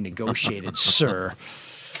 I think we negotiated, sir.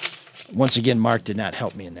 Once again, Mark did not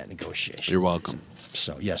help me in that negotiation. You're welcome.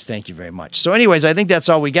 So, yes, thank you very much. So, anyways, I think that's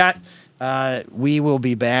all we got. We will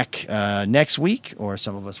be back next week, or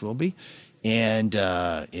some of us will be. And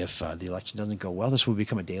if the election doesn't go well, this will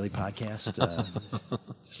become a daily podcast.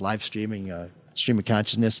 Just live streaming, stream of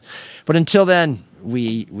consciousness. But until then,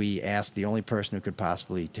 we ask the only person who could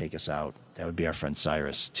possibly take us out, that would be our friend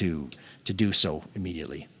Cyrus, to do so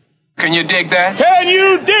immediately. Can you dig that? Can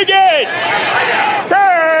you dig it?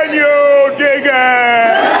 Can you dig it?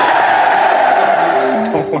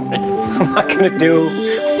 Don't worry. I'm not going to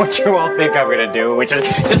do what you all think I'm going to do, which is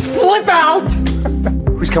just flip out.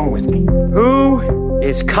 Who's coming with me? Who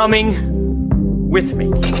is coming with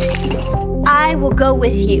me? I will go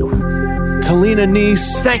with you. Kalina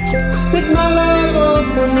Niece. Thank you.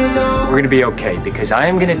 We're going to be okay because I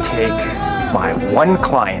am going to take my one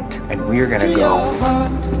client and we are going to go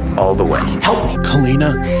all the way. Help me.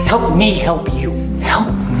 Kalina. Help me help you.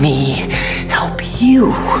 Help me help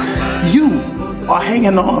you. You are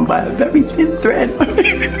hanging on by a very thin thread.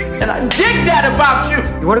 And I dig that about you.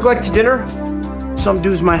 You want to go out to dinner? Some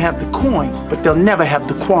dudes might have the coin, but they'll never have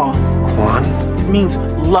the quan. Quan? It means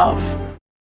love.